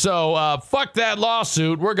Smith. So fuck that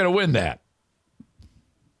lawsuit. We're going to win that.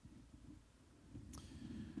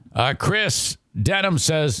 Chris Denham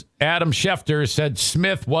says Adam Schefter said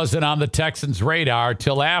Smith wasn't on the Texans' radar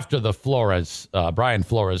till after the Brian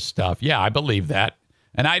Flores stuff. Yeah, I believe that.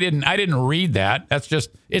 And I didn't read that. That's just,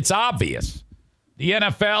 it's obvious. The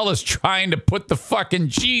NFL is trying to put the fucking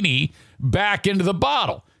genie back into the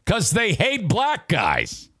bottle because they hate black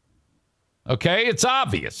guys. Okay? It's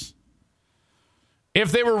obvious.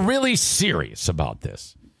 If they were really serious about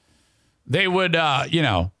this, they would,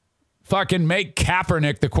 fucking make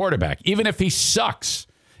Kaepernick the quarterback, even if he sucks.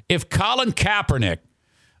 If Colin Kaepernick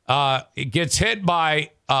gets hit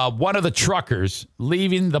by one of the truckers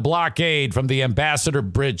leaving the blockade from the Ambassador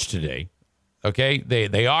Bridge today, okay,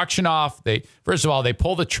 they auction off. First of all, they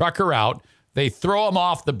pull the trucker out. They throw him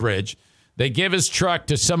off the bridge. They give his truck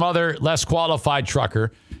to some other less qualified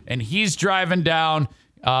trucker, and he's driving down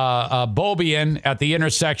Beaubien at the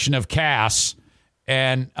intersection of Cass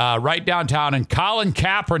and right downtown, and Colin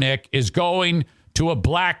Kaepernick is going to a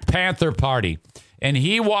Black Panther party, and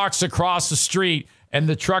he walks across the street, and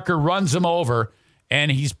the trucker runs him over, and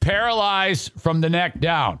he's paralyzed from the neck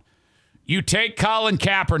down. You take Colin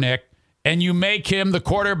Kaepernick, and you make him the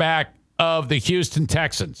quarterback of the Houston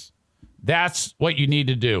Texans. That's what you need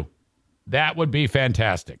to do. That would be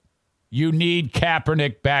fantastic. You need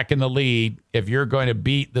Kaepernick back in the lead if you're going to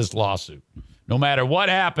beat this lawsuit, no matter what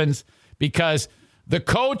happens, because the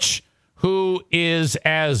coach who is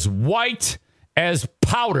as white as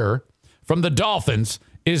powder from the Dolphins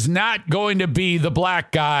is not going to be the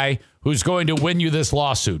black guy who's going to win you this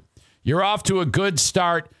lawsuit. You're off to a good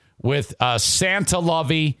start with Santa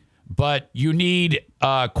Lovey, but you need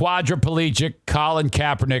quadriplegic Colin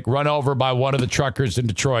Kaepernick run over by one of the truckers in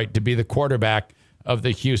Detroit to be the quarterback of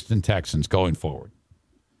the Houston Texans going forward.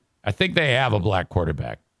 I think they have a black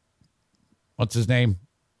quarterback. What's his name?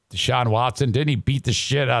 Deshaun Watson. Didn't he beat the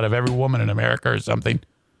shit out of every woman in America or something?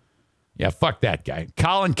 Yeah, fuck that guy.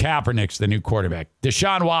 Colin Kaepernick's the new quarterback.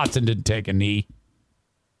 Deshaun Watson didn't take a knee.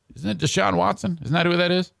 Isn't it Deshaun Watson? Isn't that who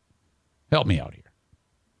that is? Help me out here.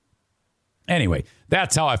 Anyway,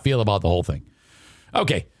 that's how I feel about the whole thing.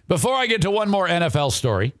 Okay, before I get to one more NFL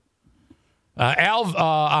story,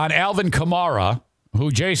 on Alvin Kamara,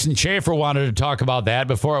 who Jason Schaefer wanted to talk about that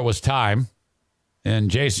before it was time,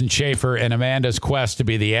 and Jason Schaefer and Amanda's quest to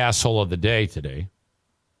be the asshole of the day today.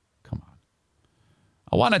 Come on.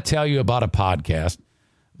 I want to tell you about a podcast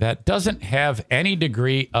that doesn't have any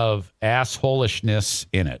degree of assholishness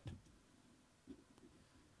in it.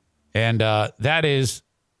 And that is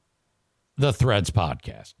the Threads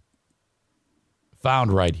podcast.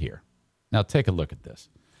 Found right here. Now take a look at this.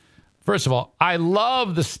 First of all, I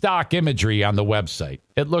love the stock imagery on the website.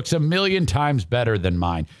 It looks a million times better than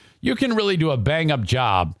mine. You can really do a bang-up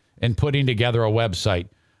job in putting together a website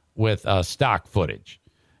with stock footage.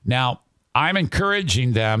 Now, I'm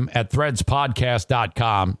encouraging them at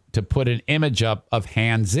threadspodcast.com to put an image up of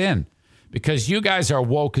hands in because you guys are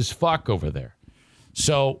woke as fuck over there.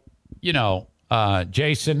 So,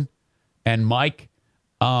 Jason and Mike,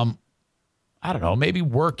 I don't know, maybe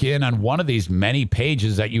work in on one of these many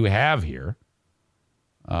pages that you have here.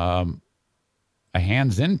 A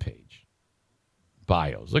hands-in page.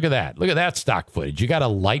 Bios. Look at that. Look at that stock footage. You got a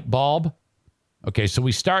light bulb. Okay, so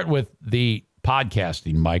we start with the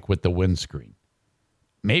podcasting mic with the windscreen.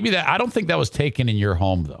 Maybe that, I don't think that was taken in your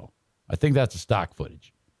home, though. I think that's a stock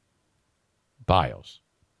footage. Bios.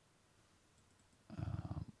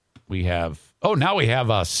 Now we have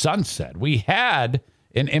a sunset. We had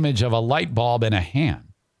an image of a light bulb in a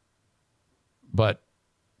hand, but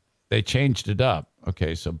they changed it up.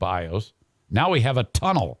 Okay, so bios. Now we have a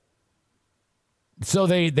tunnel. So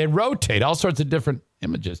they rotate all sorts of different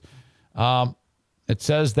images. It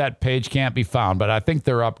says that page can't be found, but I think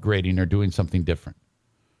they're upgrading or doing something different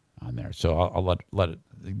on there. So I'll let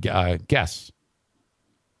it guess.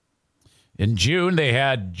 In June, they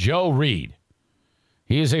had Joe Reed.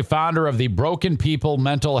 He is a founder of the Broken People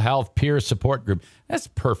Mental Health Peer Support Group. That's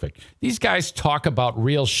perfect. These guys talk about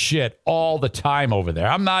real shit all the time over there.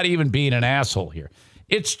 I'm not even being an asshole here.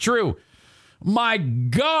 It's true. My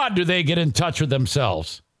God, do they get in touch with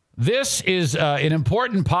themselves? This is an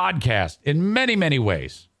important podcast in many, many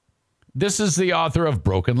ways. This is the author of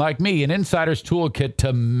Broken Like Me, an insider's toolkit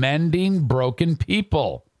to mending broken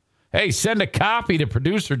people. Hey, send a copy to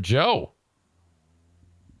producer Joe.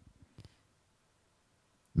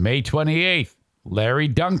 May 28th, Larry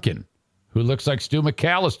Duncan, who looks like Stu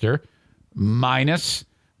McAllister, minus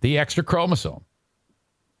the extra chromosome.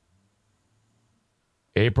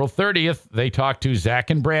 April 30th, they talked to Zach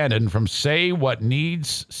and Brandon from Say What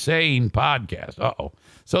Needs Saying podcast. Uh-oh.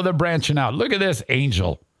 So they're branching out. Look at this,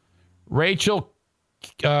 Angel. Rachel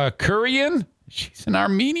Kurian. She's an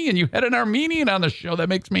Armenian. You had an Armenian on the show. That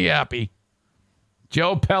makes me happy.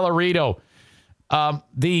 Joe Pellerito.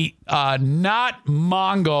 The not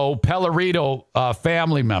Mongo Pellerito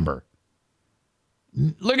family member.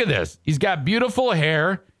 Look at this. He's got beautiful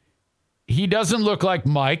hair. He doesn't look like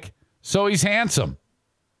Mike, so he's handsome.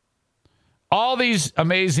 All these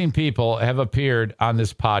amazing people have appeared on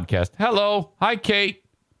this podcast. Hello. Hi, Kate.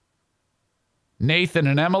 Nathan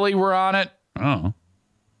and Emily were on it. Oh.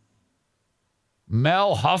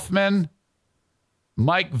 Mel Huffman.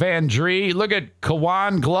 Mike Van Dree. Look at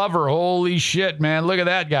Kawan Glover. Holy shit, man. Look at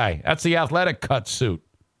that guy. That's the athletic cut suit.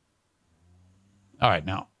 All right,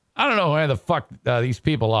 now, I don't know where the fuck these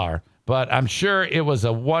people are, but I'm sure it was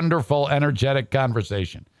a wonderful, energetic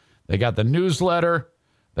conversation. They got the newsletter.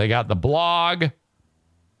 They got the blog.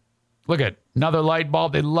 Look at another light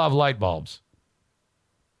bulb. They love light bulbs.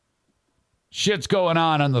 Shit's going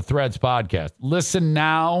on the Threads podcast. Listen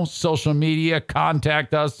now, social media,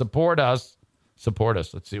 contact us, support us. Support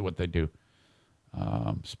us. Let's see what they do.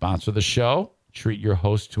 Sponsor the show. Treat your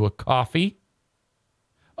host to a coffee.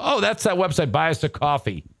 Oh, that's that website, Buy Us a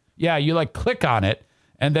Coffee. Yeah, you click on it,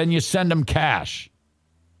 and then you send them cash.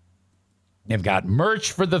 They've got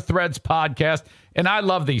merch for the Threads podcast, and I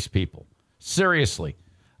love these people. Seriously.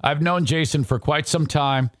 I've known Jason for quite some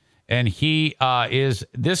time, and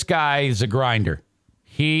this guy is a grinder.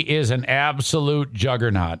 He is an absolute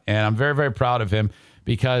juggernaut, and I'm very, very proud of him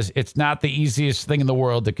because it's not the easiest thing in the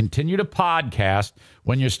world to continue to podcast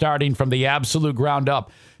when you're starting from the absolute ground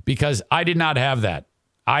up, because I did not have that.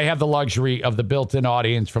 I have the luxury of the built-in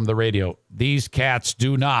audience from the radio. These cats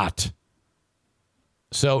do not.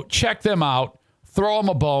 So check them out, throw them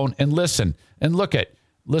a bone, and listen. And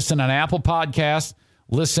listen on Apple Podcasts,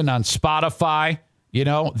 listen on Spotify. You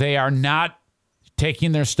know, they are not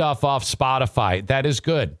taking their stuff off Spotify. That is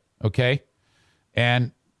good, okay?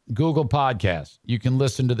 And Google Podcasts. You can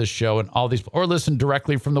listen to the show and all these, or listen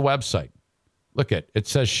directly from the website. Look at it.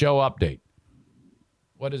 Says show update.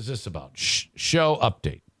 What is this about? Show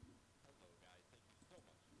update.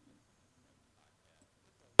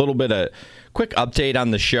 A little bit of quick update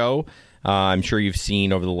on the show. I'm sure you've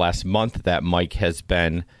seen over the last month that Mike has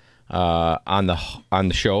been on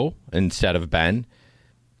the show instead of Ben.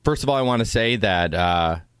 First of all, I want to say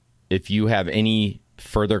that if you have any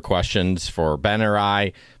further questions for Ben or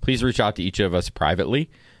I, please reach out to each of us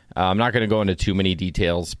privately. I'm not going to go into too many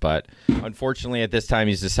details, but unfortunately at this time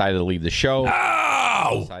he's decided to leave the show.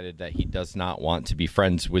 He's decided that he does not want to be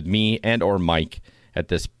friends with me and or Mike at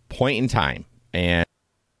this point in time. And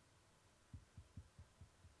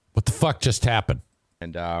what the fuck just happened?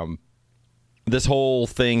 And this whole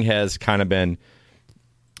thing has kind of been,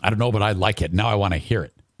 I don't know, but I like it. Now I want to hear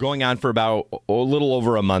it. Going on for about a little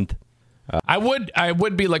over a month. I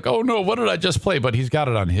would be like, oh no, what did I just play? But he's got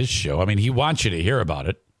it on his show. I mean, he wants you to hear about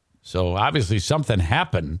it. So obviously something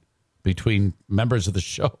happened between members of the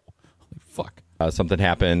show. Holy fuck. Something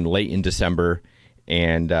happened late in December,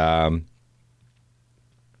 and I'm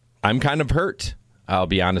kind of hurt. I'll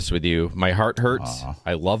be honest with you. My heart hurts.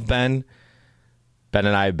 I love Ben. Ben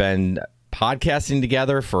and I have been podcasting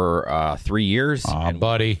together for 3 years. And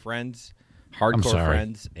buddy. Friends, hardcore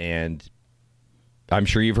friends. And I'm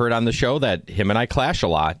sure you've heard on the show that him and I clash a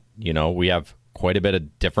lot. You know, we have quite a bit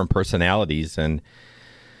of different personalities, and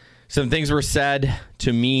some things were said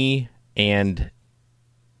to me and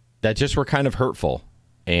that just were kind of hurtful.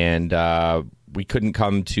 And we couldn't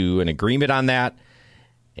come to an agreement on that.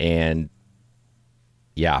 And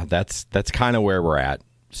yeah, that's kind of where we're at.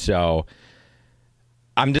 So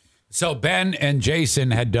So Ben and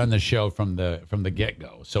Jason had done the show from the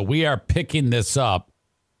get-go. So we are picking this up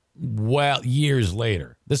years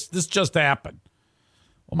later. This just happened.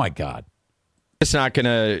 Oh my God. It's not going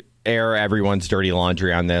to air everyone's dirty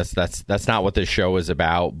laundry on this. That's not what this show is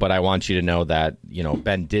about, but I want you to know that, you know,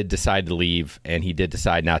 Ben did decide to leave, and he did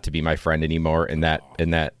decide not to be my friend anymore in that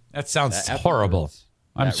sounds horrible.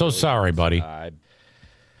 I'm so sorry, buddy.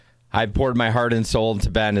 I poured my heart and soul into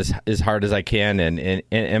Ben as hard as I can. And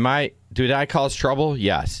did I cause trouble?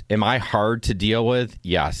 Yes. Am I hard to deal with?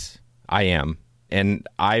 Yes, I am. And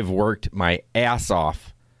I've worked my ass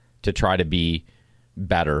off to try to be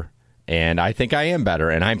better. And I think I am better.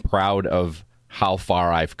 And I'm proud of how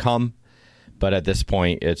far I've come. But at this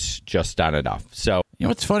point, it's just not enough. So, you know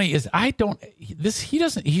what's funny is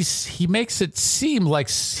he makes it seem like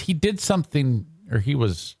he did something, or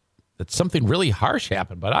that something really harsh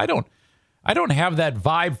happened, but I don't have that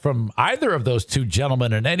vibe from either of those two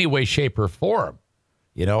gentlemen in any way, shape, or form.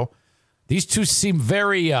 You know, these two seem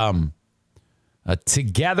very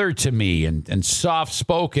together to me and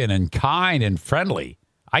soft-spoken and kind and friendly.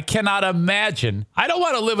 I cannot imagine. I don't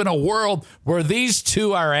want to live in a world where these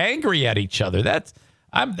two are angry at each other.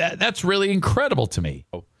 That's really incredible to me.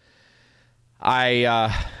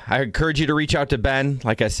 I encourage you to reach out to Ben.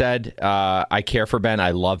 Like I said, I care for Ben.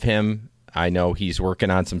 I love him. I know he's working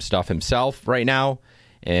on some stuff himself right now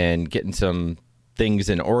and getting some things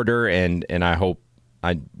in order. And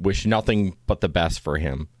I wish nothing but the best for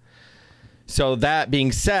him. So that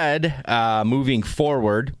being said, moving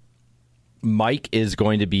forward, Mike is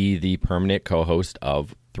going to be the permanent co-host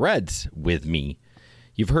of Threads with me.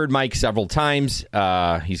 You've heard Mike several times.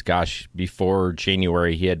 Before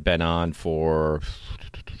January, he had been on for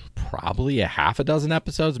probably a half a dozen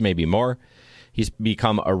episodes, maybe more. He's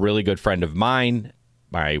become a really good friend of mine,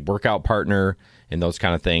 my workout partner, and those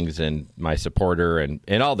kind of things, and my supporter, and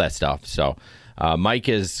all that stuff. So Mike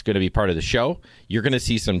is going to be part of the show. You're going to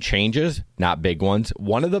see some changes, not big ones.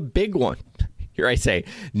 One of the big ones, here I say,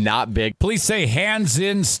 not big. Please say hands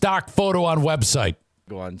in stock photo on website.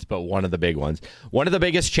 Ones, but one of the big ones. One of the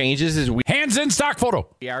biggest changes is hands in stock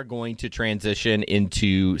photo. We are going to transition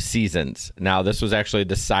into seasons. Now, this was actually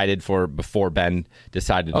decided for before Ben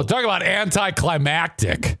decided. Oh, talk about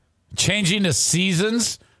anticlimactic. Changing to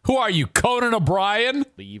seasons? Who are you, Conan O'Brien?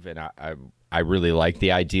 Leave, and I really like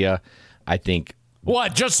the idea. I think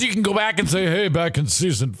what? Just so you can go back and say, hey, back in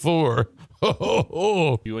season 4.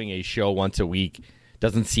 Doing a show once a week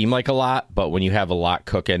doesn't seem like a lot, but when you have a lot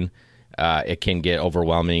cooking, it can get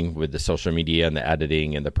overwhelming with the social media and the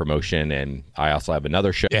editing and the promotion. And I also have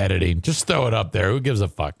another show. Editing. Just throw it up there. Who gives a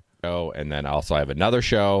fuck? And then also I have another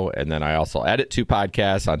show. And then I also edit 2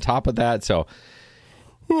 podcasts on top of that. So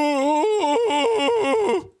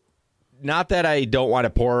not that I don't want to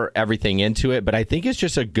pour everything into it, but I think it's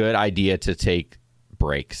just a good idea to take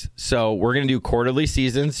breaks. So we're going to do quarterly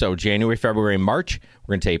seasons. So January, February, March.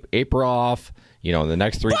 We're going to take April off, the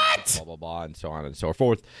next 3 months, blah, blah, blah, and so on and so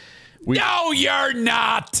forth. No, you're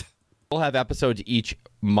not. We'll have episodes each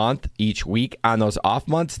month, each week. On those off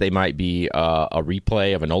months, they might be a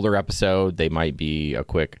replay of an older episode. They might be a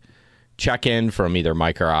quick check-in from either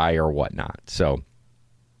Mike or I or whatnot. So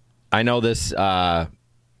I know this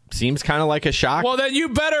seems kind of like a shock. Well, then you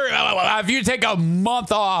better, if you take a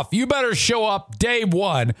month off, you better show up day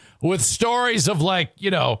one with stories of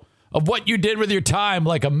of what you did with your time,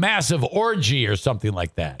 like a massive orgy or something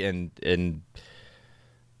like that. And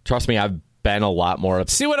trust me, I've been a lot more.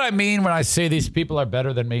 See what I mean when I say these people are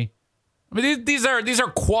better than me? I mean, these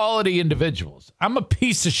are quality individuals. I'm a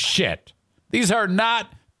piece of shit. These are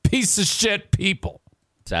not piece of shit people.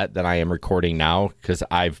 That I am recording now because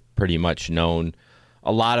I've pretty much known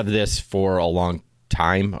a lot of this for a long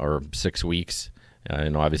time, or 6 weeks.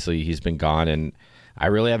 Obviously he's been gone, and I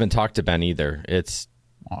really haven't talked to Ben either. It's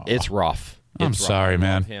rough. I'm sorry,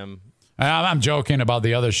 man. Him. I'm joking about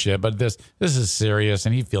the other shit, but this is serious,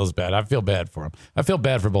 and he feels bad. I feel bad for him. I feel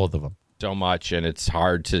bad for both of them. So much, and it's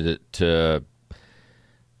hard to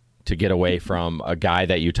get away from a guy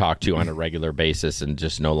that you talk to on a regular basis and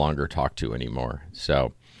just no longer talk to anymore.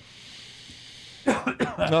 So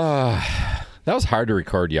that was hard to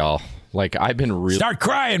record, y'all. Like, I've been really... Start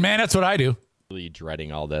crying, man. That's what I do. Really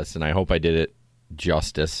dreading all this, and I hope I did it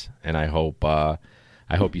justice, and I hope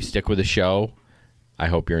you stick with the show. I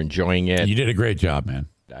hope you're enjoying it. You did a great job, man.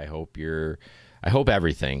 I hope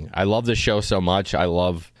everything. I love the show so much. I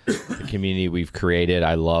love the community we've created.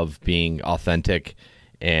 I love being authentic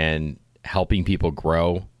and helping people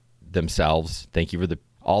grow themselves. Thank you for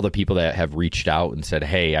all the people that have reached out and said,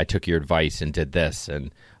 hey, I took your advice and did this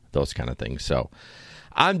and those kind of things. So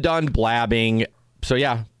I'm done blabbing. So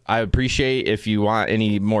yeah, I appreciate if you want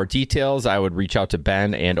any more details, I would reach out to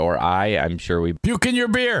Ben and or I'm sure we puke in your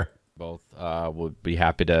beer. Both would be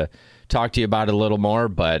happy to talk to you about it a little more,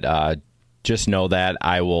 but just know that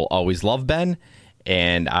I will always love Ben,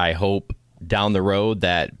 and I hope down the road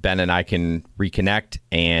that Ben and I can reconnect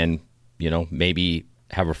and, maybe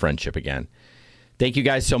have a friendship again. Thank you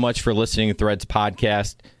guys so much for listening to Threads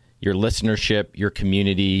Podcast. Your listenership, your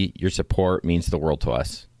community, your support means the world to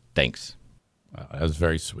us. Thanks. That was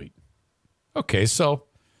very sweet. Okay, so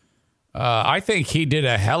I think he did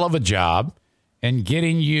a hell of a job in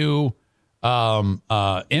getting you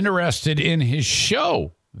interested in his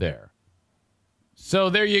show there. So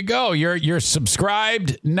there you go. You're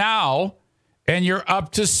subscribed now, and you're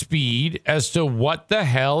up to speed as to what the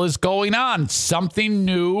hell is going on. Something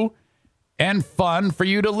new and fun for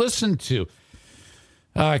you to listen to.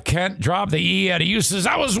 Kent dropped the E out of you. Says,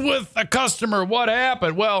 I was with a customer. What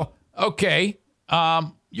happened? Well, okay.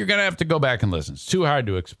 you're going to have to go back and listen. It's too hard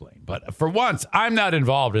to explain. But for once, I'm not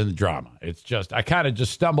involved in the drama. It's just, I kind of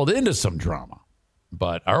just stumbled into some drama.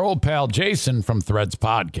 But our old pal Jason from Threads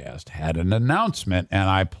Podcast had an announcement, and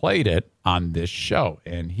I played it on this show.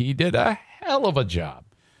 And he did a hell of a job.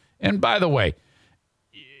 And by the way,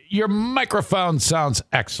 your microphone sounds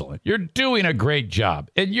excellent. You're doing a great job.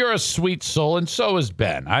 And you're a sweet soul, and so is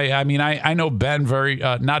Ben. I mean, I know Ben very,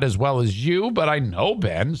 not as well as you, but I know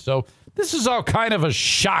Ben. So this is all kind of a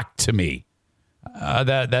shock to me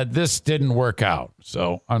that this didn't work out.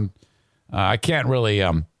 So I can't really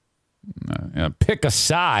pick a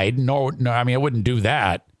side. No, I mean, I wouldn't do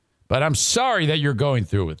that. But I'm sorry that you're going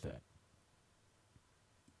through with that.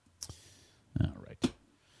 All right.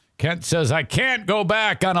 Kent says, I can't go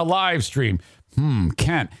back on a live stream.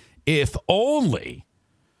 Kent, if only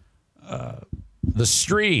the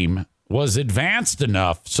stream was advanced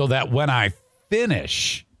enough so that when I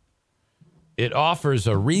finish, it offers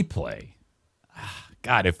a replay.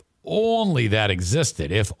 God, if only that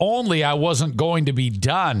existed. If only I wasn't going to be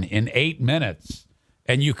done in 8 minutes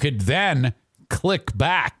and you could then click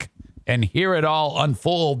back and hear it all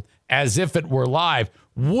unfold as if it were live.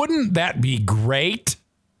 Wouldn't that be great?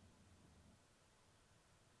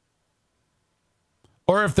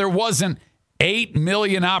 Or if there wasn't 8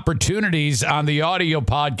 million opportunities on the audio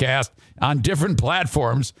podcast on different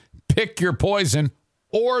platforms, pick your poison,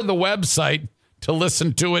 or the website to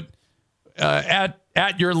listen to it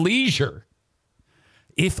at your leisure.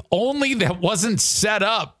 If only that wasn't set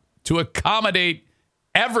up to accommodate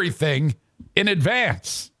everything in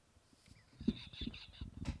advance.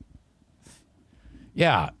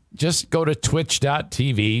 Yeah, just go to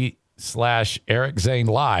twitch.tv/Eric Zane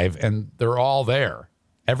Live, and they're all there.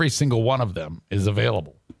 Every single one of them is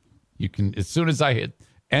available. You can, as soon as I hit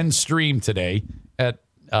end stream today at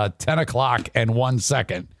 10 o'clock and 1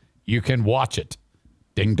 second, you can watch it.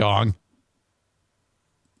 Ding dong.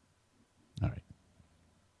 All right.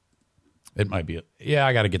 It might be. Yeah,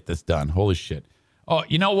 I got to get this done. Holy shit. Oh,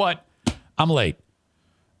 you know what? I'm late.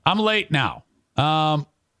 I'm late now. Fuck,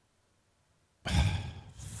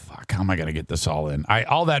 how am I going to get this all in?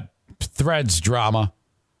 All that Threads drama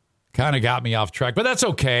kind of got me off track, but that's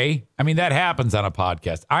okay. I mean, that happens on a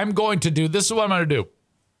podcast. I'm going to do, this is what I'm going to do.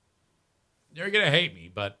 You're going to hate me,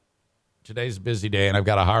 but today's a busy day, and I've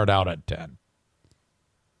got a hard out at 10.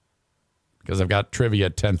 Because I've got trivia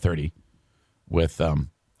at 10:30 with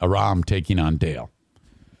Aram taking on Dale.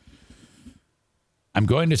 I'm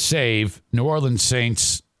going to save New Orleans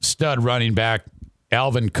Saints stud running back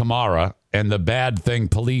Alvin Kamara and the bad thing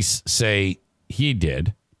police say he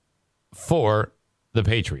did for the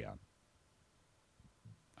Patreon.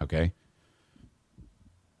 Okay?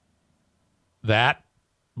 That,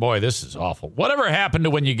 boy, this is awful. Whatever happened to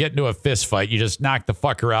when you get into a fist fight, you just knock the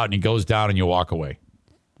fucker out and he goes down and you walk away?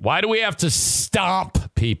 Why do we have to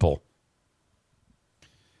stomp people?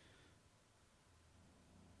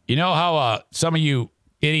 You know how some of you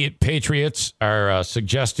idiot patriots are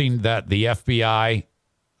suggesting that the FBI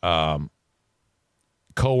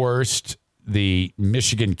coerced the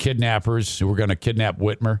Michigan kidnappers who were going to kidnap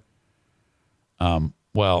Whitmer?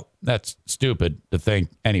 Well, that's stupid to think.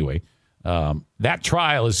 Anyway, that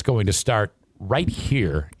trial is going to start right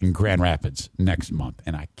here in Grand Rapids next month,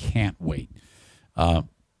 and I can't wait.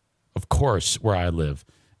 Of course, where I live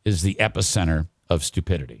is the epicenter of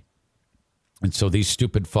stupidity. And so these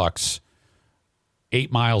stupid fucks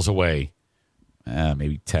 8 miles away,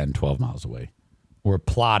 maybe 10, 12 miles away, were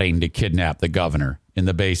plotting to kidnap the governor in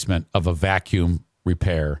the basement of a vacuum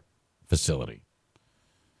repair facility.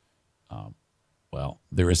 Well,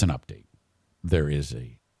 there is an update. There is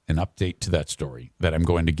an update to that story that I'm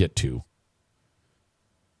going to get to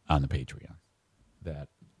on the Patreon. That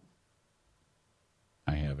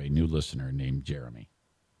I have a new listener named Jeremy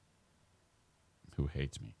who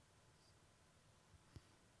hates me.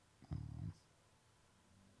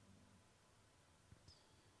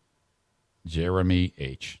 Jeremy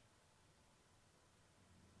H.,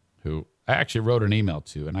 who I actually wrote an email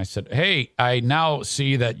to, and I said, hey, I now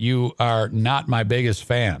see that you are not my biggest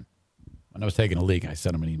fan. When I was taking a leak, I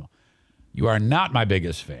sent him an email. You are not my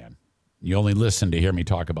biggest fan. You only listen to hear me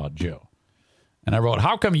talk about Joe. And I wrote,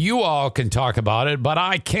 how come you all can talk about it, but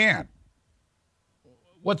I can't?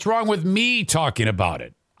 What's wrong with me talking about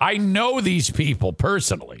it? I know these people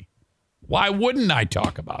personally. Why wouldn't I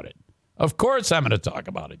talk about it? Of course I'm going to talk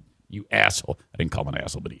about it, you asshole. I didn't call him an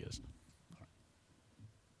asshole, but he is.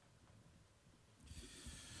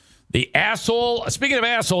 The asshole, speaking of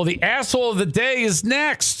asshole, the asshole of the day is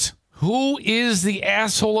next. Who is the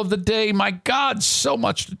asshole of the day? My God, so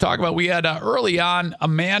much to talk about. We had early on,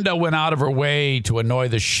 Amanda went out of her way to annoy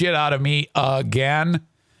the shit out of me again.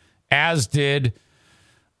 as did,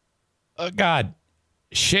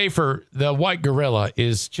 Schaefer, the white gorilla,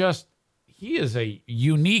 is just, he is a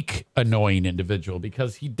unique, annoying individual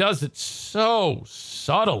because he does it so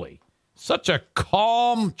subtly. Such a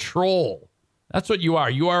calm troll. That's what you are.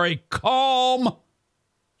 You are a calm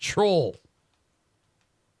troll.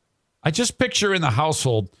 I just picture in the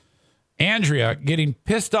household Andrea getting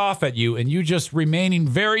pissed off at you and you just remaining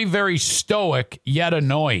very, very stoic yet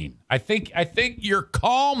annoying. I think your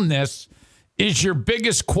calmness is your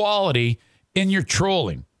biggest quality in your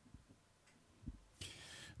trolling.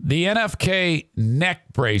 The NFK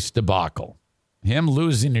neck brace debacle, him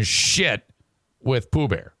losing his shit with Pooh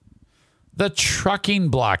Bear. The trucking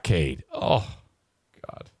blockade. Oh,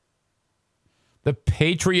 God. The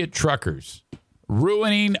Patriot truckers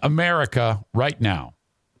ruining America right now.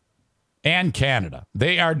 And Canada.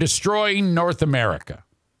 They are destroying North America.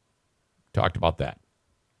 Talked about that.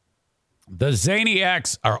 The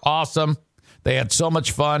Zaniacs are awesome. They had so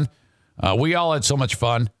much fun. We all had so much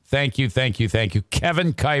fun. Thank you, thank you, thank you.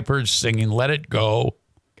 Kevin Kuiper's singing Let It Go.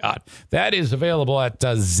 God, that is available at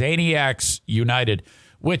Zaniacs United,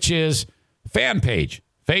 which is fan page,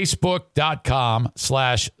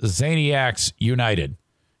 facebook.com/Zaniacs United.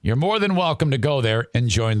 You're more than welcome to go there and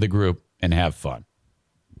join the group and have fun.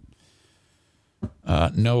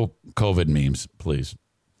 No COVID memes, please.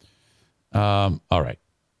 All right.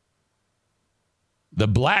 The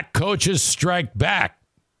black coaches strike back.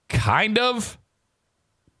 Kind of.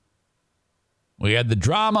 We had the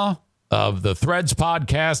drama of the Threads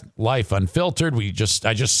podcast, Life Unfiltered.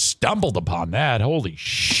 I just stumbled upon that. Holy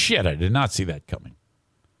shit, I did not see that coming.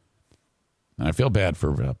 And I feel bad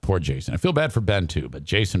for poor Jason. I feel bad for Ben, too, but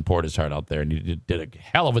Jason poured his heart out there, and he did a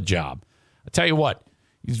hell of a job. I tell you what,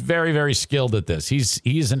 he's very, very skilled at this.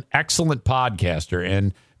 He's an excellent podcaster,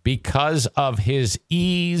 and because of his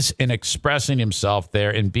ease in expressing himself there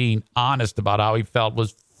and being honest about how he felt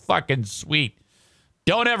was fucking sweet.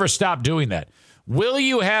 Don't ever stop doing that. Will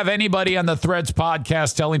you have anybody on the Threads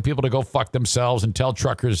podcast telling people to go fuck themselves and tell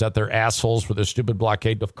truckers that they're assholes for their stupid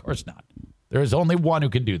blockade? Of course not. There is only one who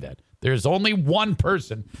can do that. There's only one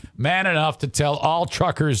person man enough to tell all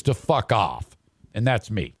truckers to fuck off, and that's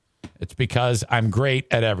me. It's because I'm great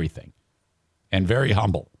at everything and very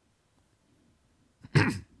humble.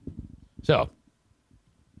 So,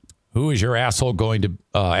 who is your asshole of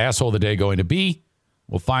the day going to be?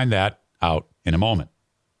 We'll find that out in a moment.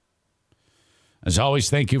 As always,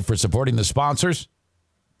 thank you for supporting the sponsors.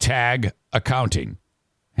 Tag Accounting.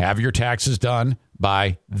 Have your taxes done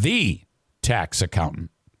by the tax accountant,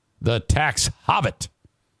 the tax hobbit.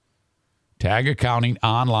 Tag Accounting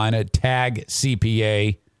online at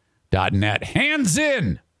tagcpa.net. Hands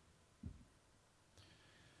in.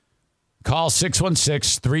 Call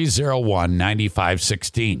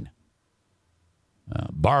 616-301-9516.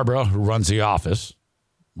 Barbara, who runs the office,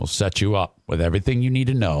 will set you up with everything you need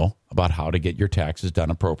to know about how to get your taxes done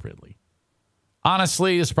appropriately.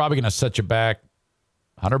 Honestly, it's probably going to set you back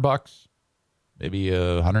 $100, maybe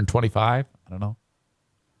 $125. I don't know.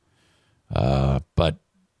 But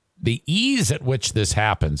the ease at which this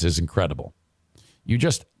happens is incredible. You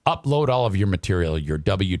just upload all of your material, your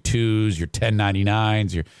W-2s, your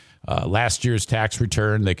 1099s, your last year's tax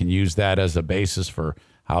return. They can use that as a basis for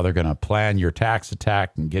how they're going to plan your tax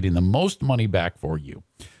attack and getting the most money back for you.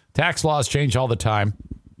 Tax laws change all the time,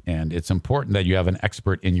 and it's important that you have an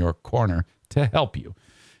expert in your corner to help you.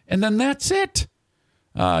 And then that's it.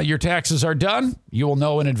 Your taxes are done. You will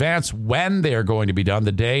know in advance when they are going to be done,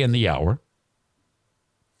 the day and the hour.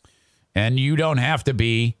 And you don't have to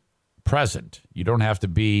be present. You don't have to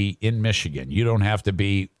be in Michigan. You don't have to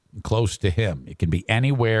be close to him. It can be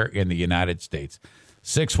anywhere in the United States.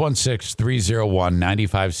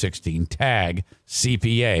 616-301-9516. Tag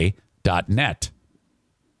CPA.net.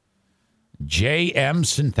 JM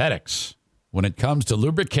Synthetics. When it comes to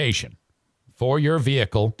lubrication for your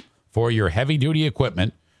vehicle, for your heavy-duty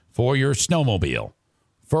equipment, for your snowmobile,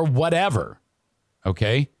 for whatever,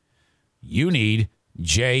 okay, you need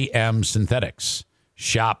JM Synthetics.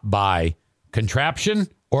 Shop by contraption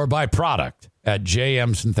or by product at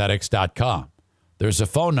jmsynthetics.com. There's a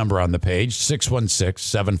phone number on the page,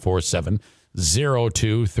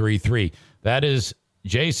 616-747-0233. That is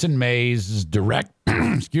Jason May's direct,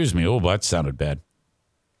 excuse me, oh, that sounded bad.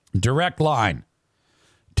 Direct line.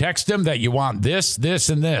 Text him that you want this, this,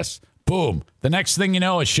 and this. Boom. The next thing you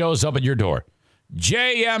know, it shows up at your door.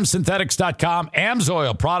 jmsynthetics.com.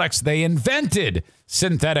 AMSOIL products. They invented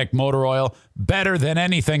synthetic motor oil better than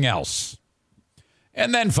anything else.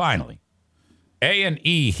 And then finally,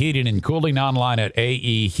 A&E Heating and Cooling online at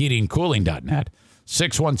aeheatingcooling.net.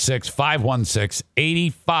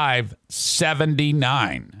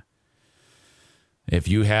 616-516-8579. If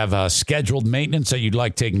you have scheduled maintenance that you'd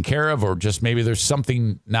like taken care of, or just maybe there's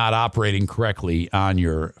something not operating correctly on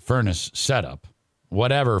your furnace setup,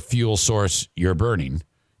 whatever fuel source you're burning,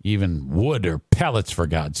 even wood or pellets, for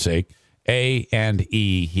God's sake,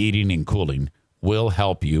 A&E Heating and Cooling will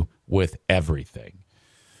help you with everything.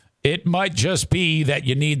 It might just be that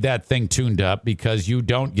you need that thing tuned up because you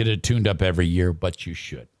don't get it tuned up every year, but you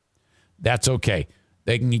should. That's okay.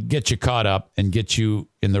 They can get you caught up and get you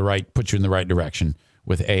in the right, put you in the right direction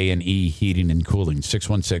with A&E Heating and Cooling.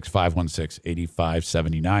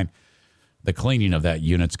 616-516-8579. The cleaning of that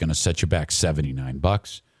unit's going to set you back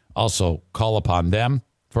 $79. Also, call upon them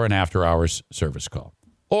for an after-hours service call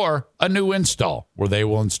or a new install where they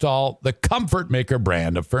will install the Comfort Maker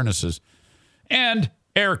brand of furnaces and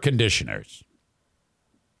air conditioners.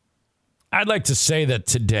 I'd like to say that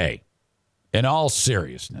today, in all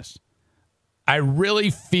seriousness, I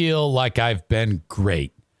really feel like I've been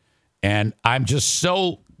great. And I'm just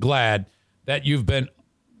so glad that you've been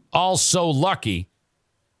all so lucky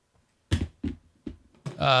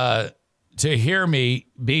to hear me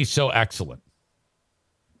be so excellent.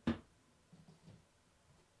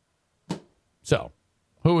 So,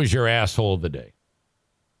 who is your asshole of the day?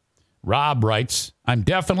 Rob writes, I'm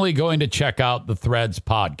definitely going to check out the Threads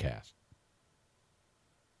podcast.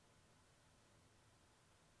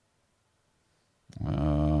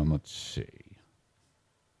 Let's see.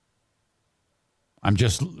 I'm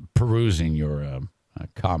just perusing your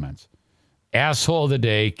comments. Asshole of the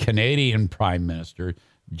day, Canadian Prime Minister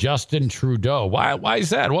Justin Trudeau. Why is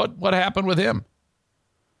that? What happened with him?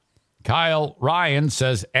 Kyle Ryan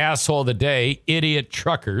says, asshole of the day, idiot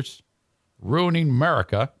truckers ruining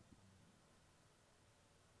America.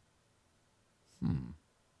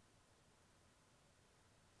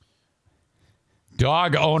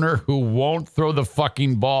 Dog owner who won't throw the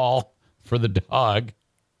fucking ball for the dog.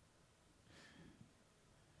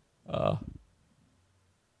 Let's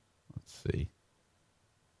see.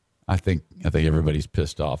 I think everybody's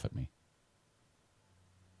pissed off at me.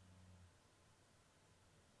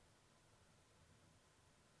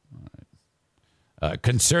 All right.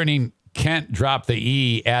 Concerning Kent drop the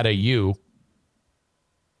E, add a U.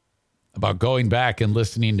 About going back and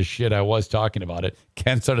listening to shit I was talking about it.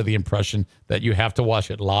 Kent's under the impression that you have to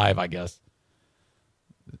watch it live, I guess.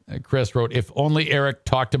 Chris wrote, if only Eric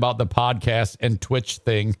talked about the podcast and Twitch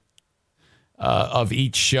thing of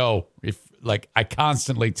each show. If like I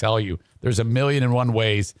constantly tell you, there's 1,000,001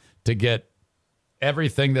 ways to get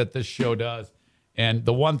everything that this show does. And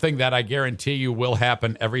the one thing that I guarantee you will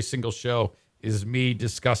happen every single show is me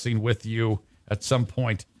discussing with you at some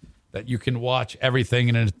point that you can watch everything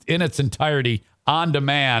in its entirety on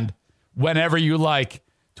demand whenever you like,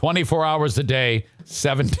 24 hours a day,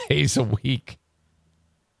 7 days a week.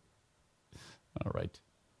 All right.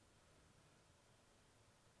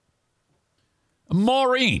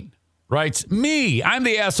 Maureen writes, me, I'm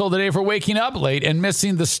the asshole today for waking up late and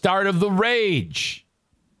missing the start of the rage.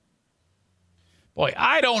 Boy,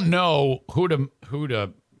 I don't know who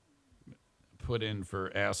to put in for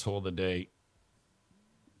asshole of the day.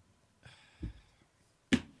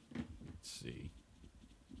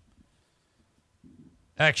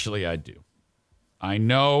 Actually, I do. I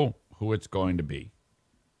know who it's going to be.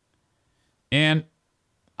 And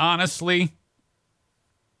honestly,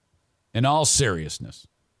 in all seriousness,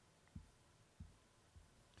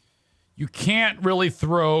 you can't really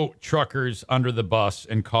throw truckers under the bus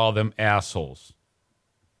and call them assholes.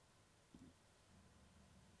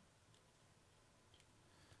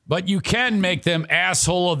 But you can make them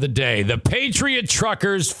asshole of the day. The Patriot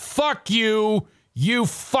truckers, fuck you, you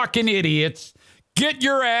fucking idiots. Get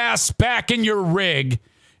your ass back in your rig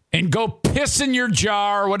and go piss in your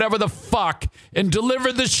jar, whatever the fuck, and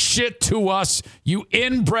deliver the shit to us, you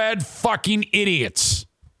inbred fucking idiots.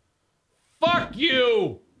 Fuck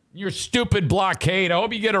you, your stupid blockade. I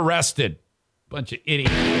hope you get arrested. Bunch of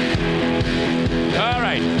idiots. All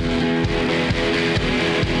right.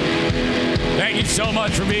 Thank you so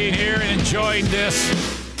much for being here and enjoying this.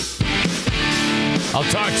 I'll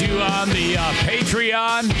talk to you on the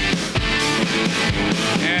Patreon.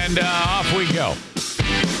 And off we go.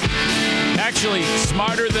 Actually,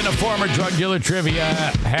 Smarter Than a Former Drug Dealer trivia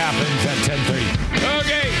happens at 10:30.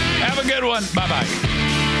 Okay, have a good one. Bye-bye.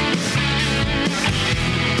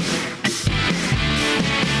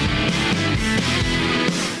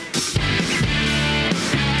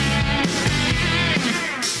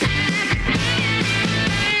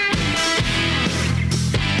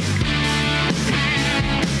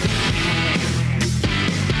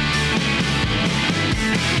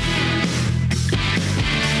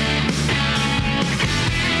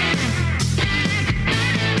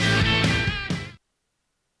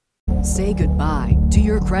 goodbye to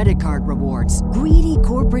your credit card rewards. Greedy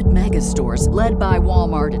corporate mega stores, led by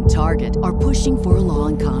Walmart and Target, are pushing for a law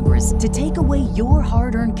in Congress to take away your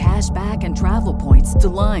hard-earned cash back and travel points to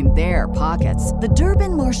line their pockets. The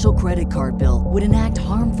Durbin-Marshall credit card bill would enact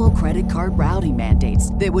harmful credit card routing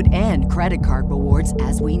mandates that would end credit card rewards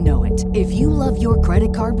as we know it. If you love your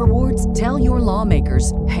credit card rewards, tell your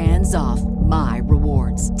lawmakers, hands off my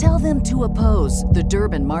rewards. Tell them to oppose the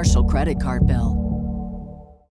Durbin-Marshall credit card bill.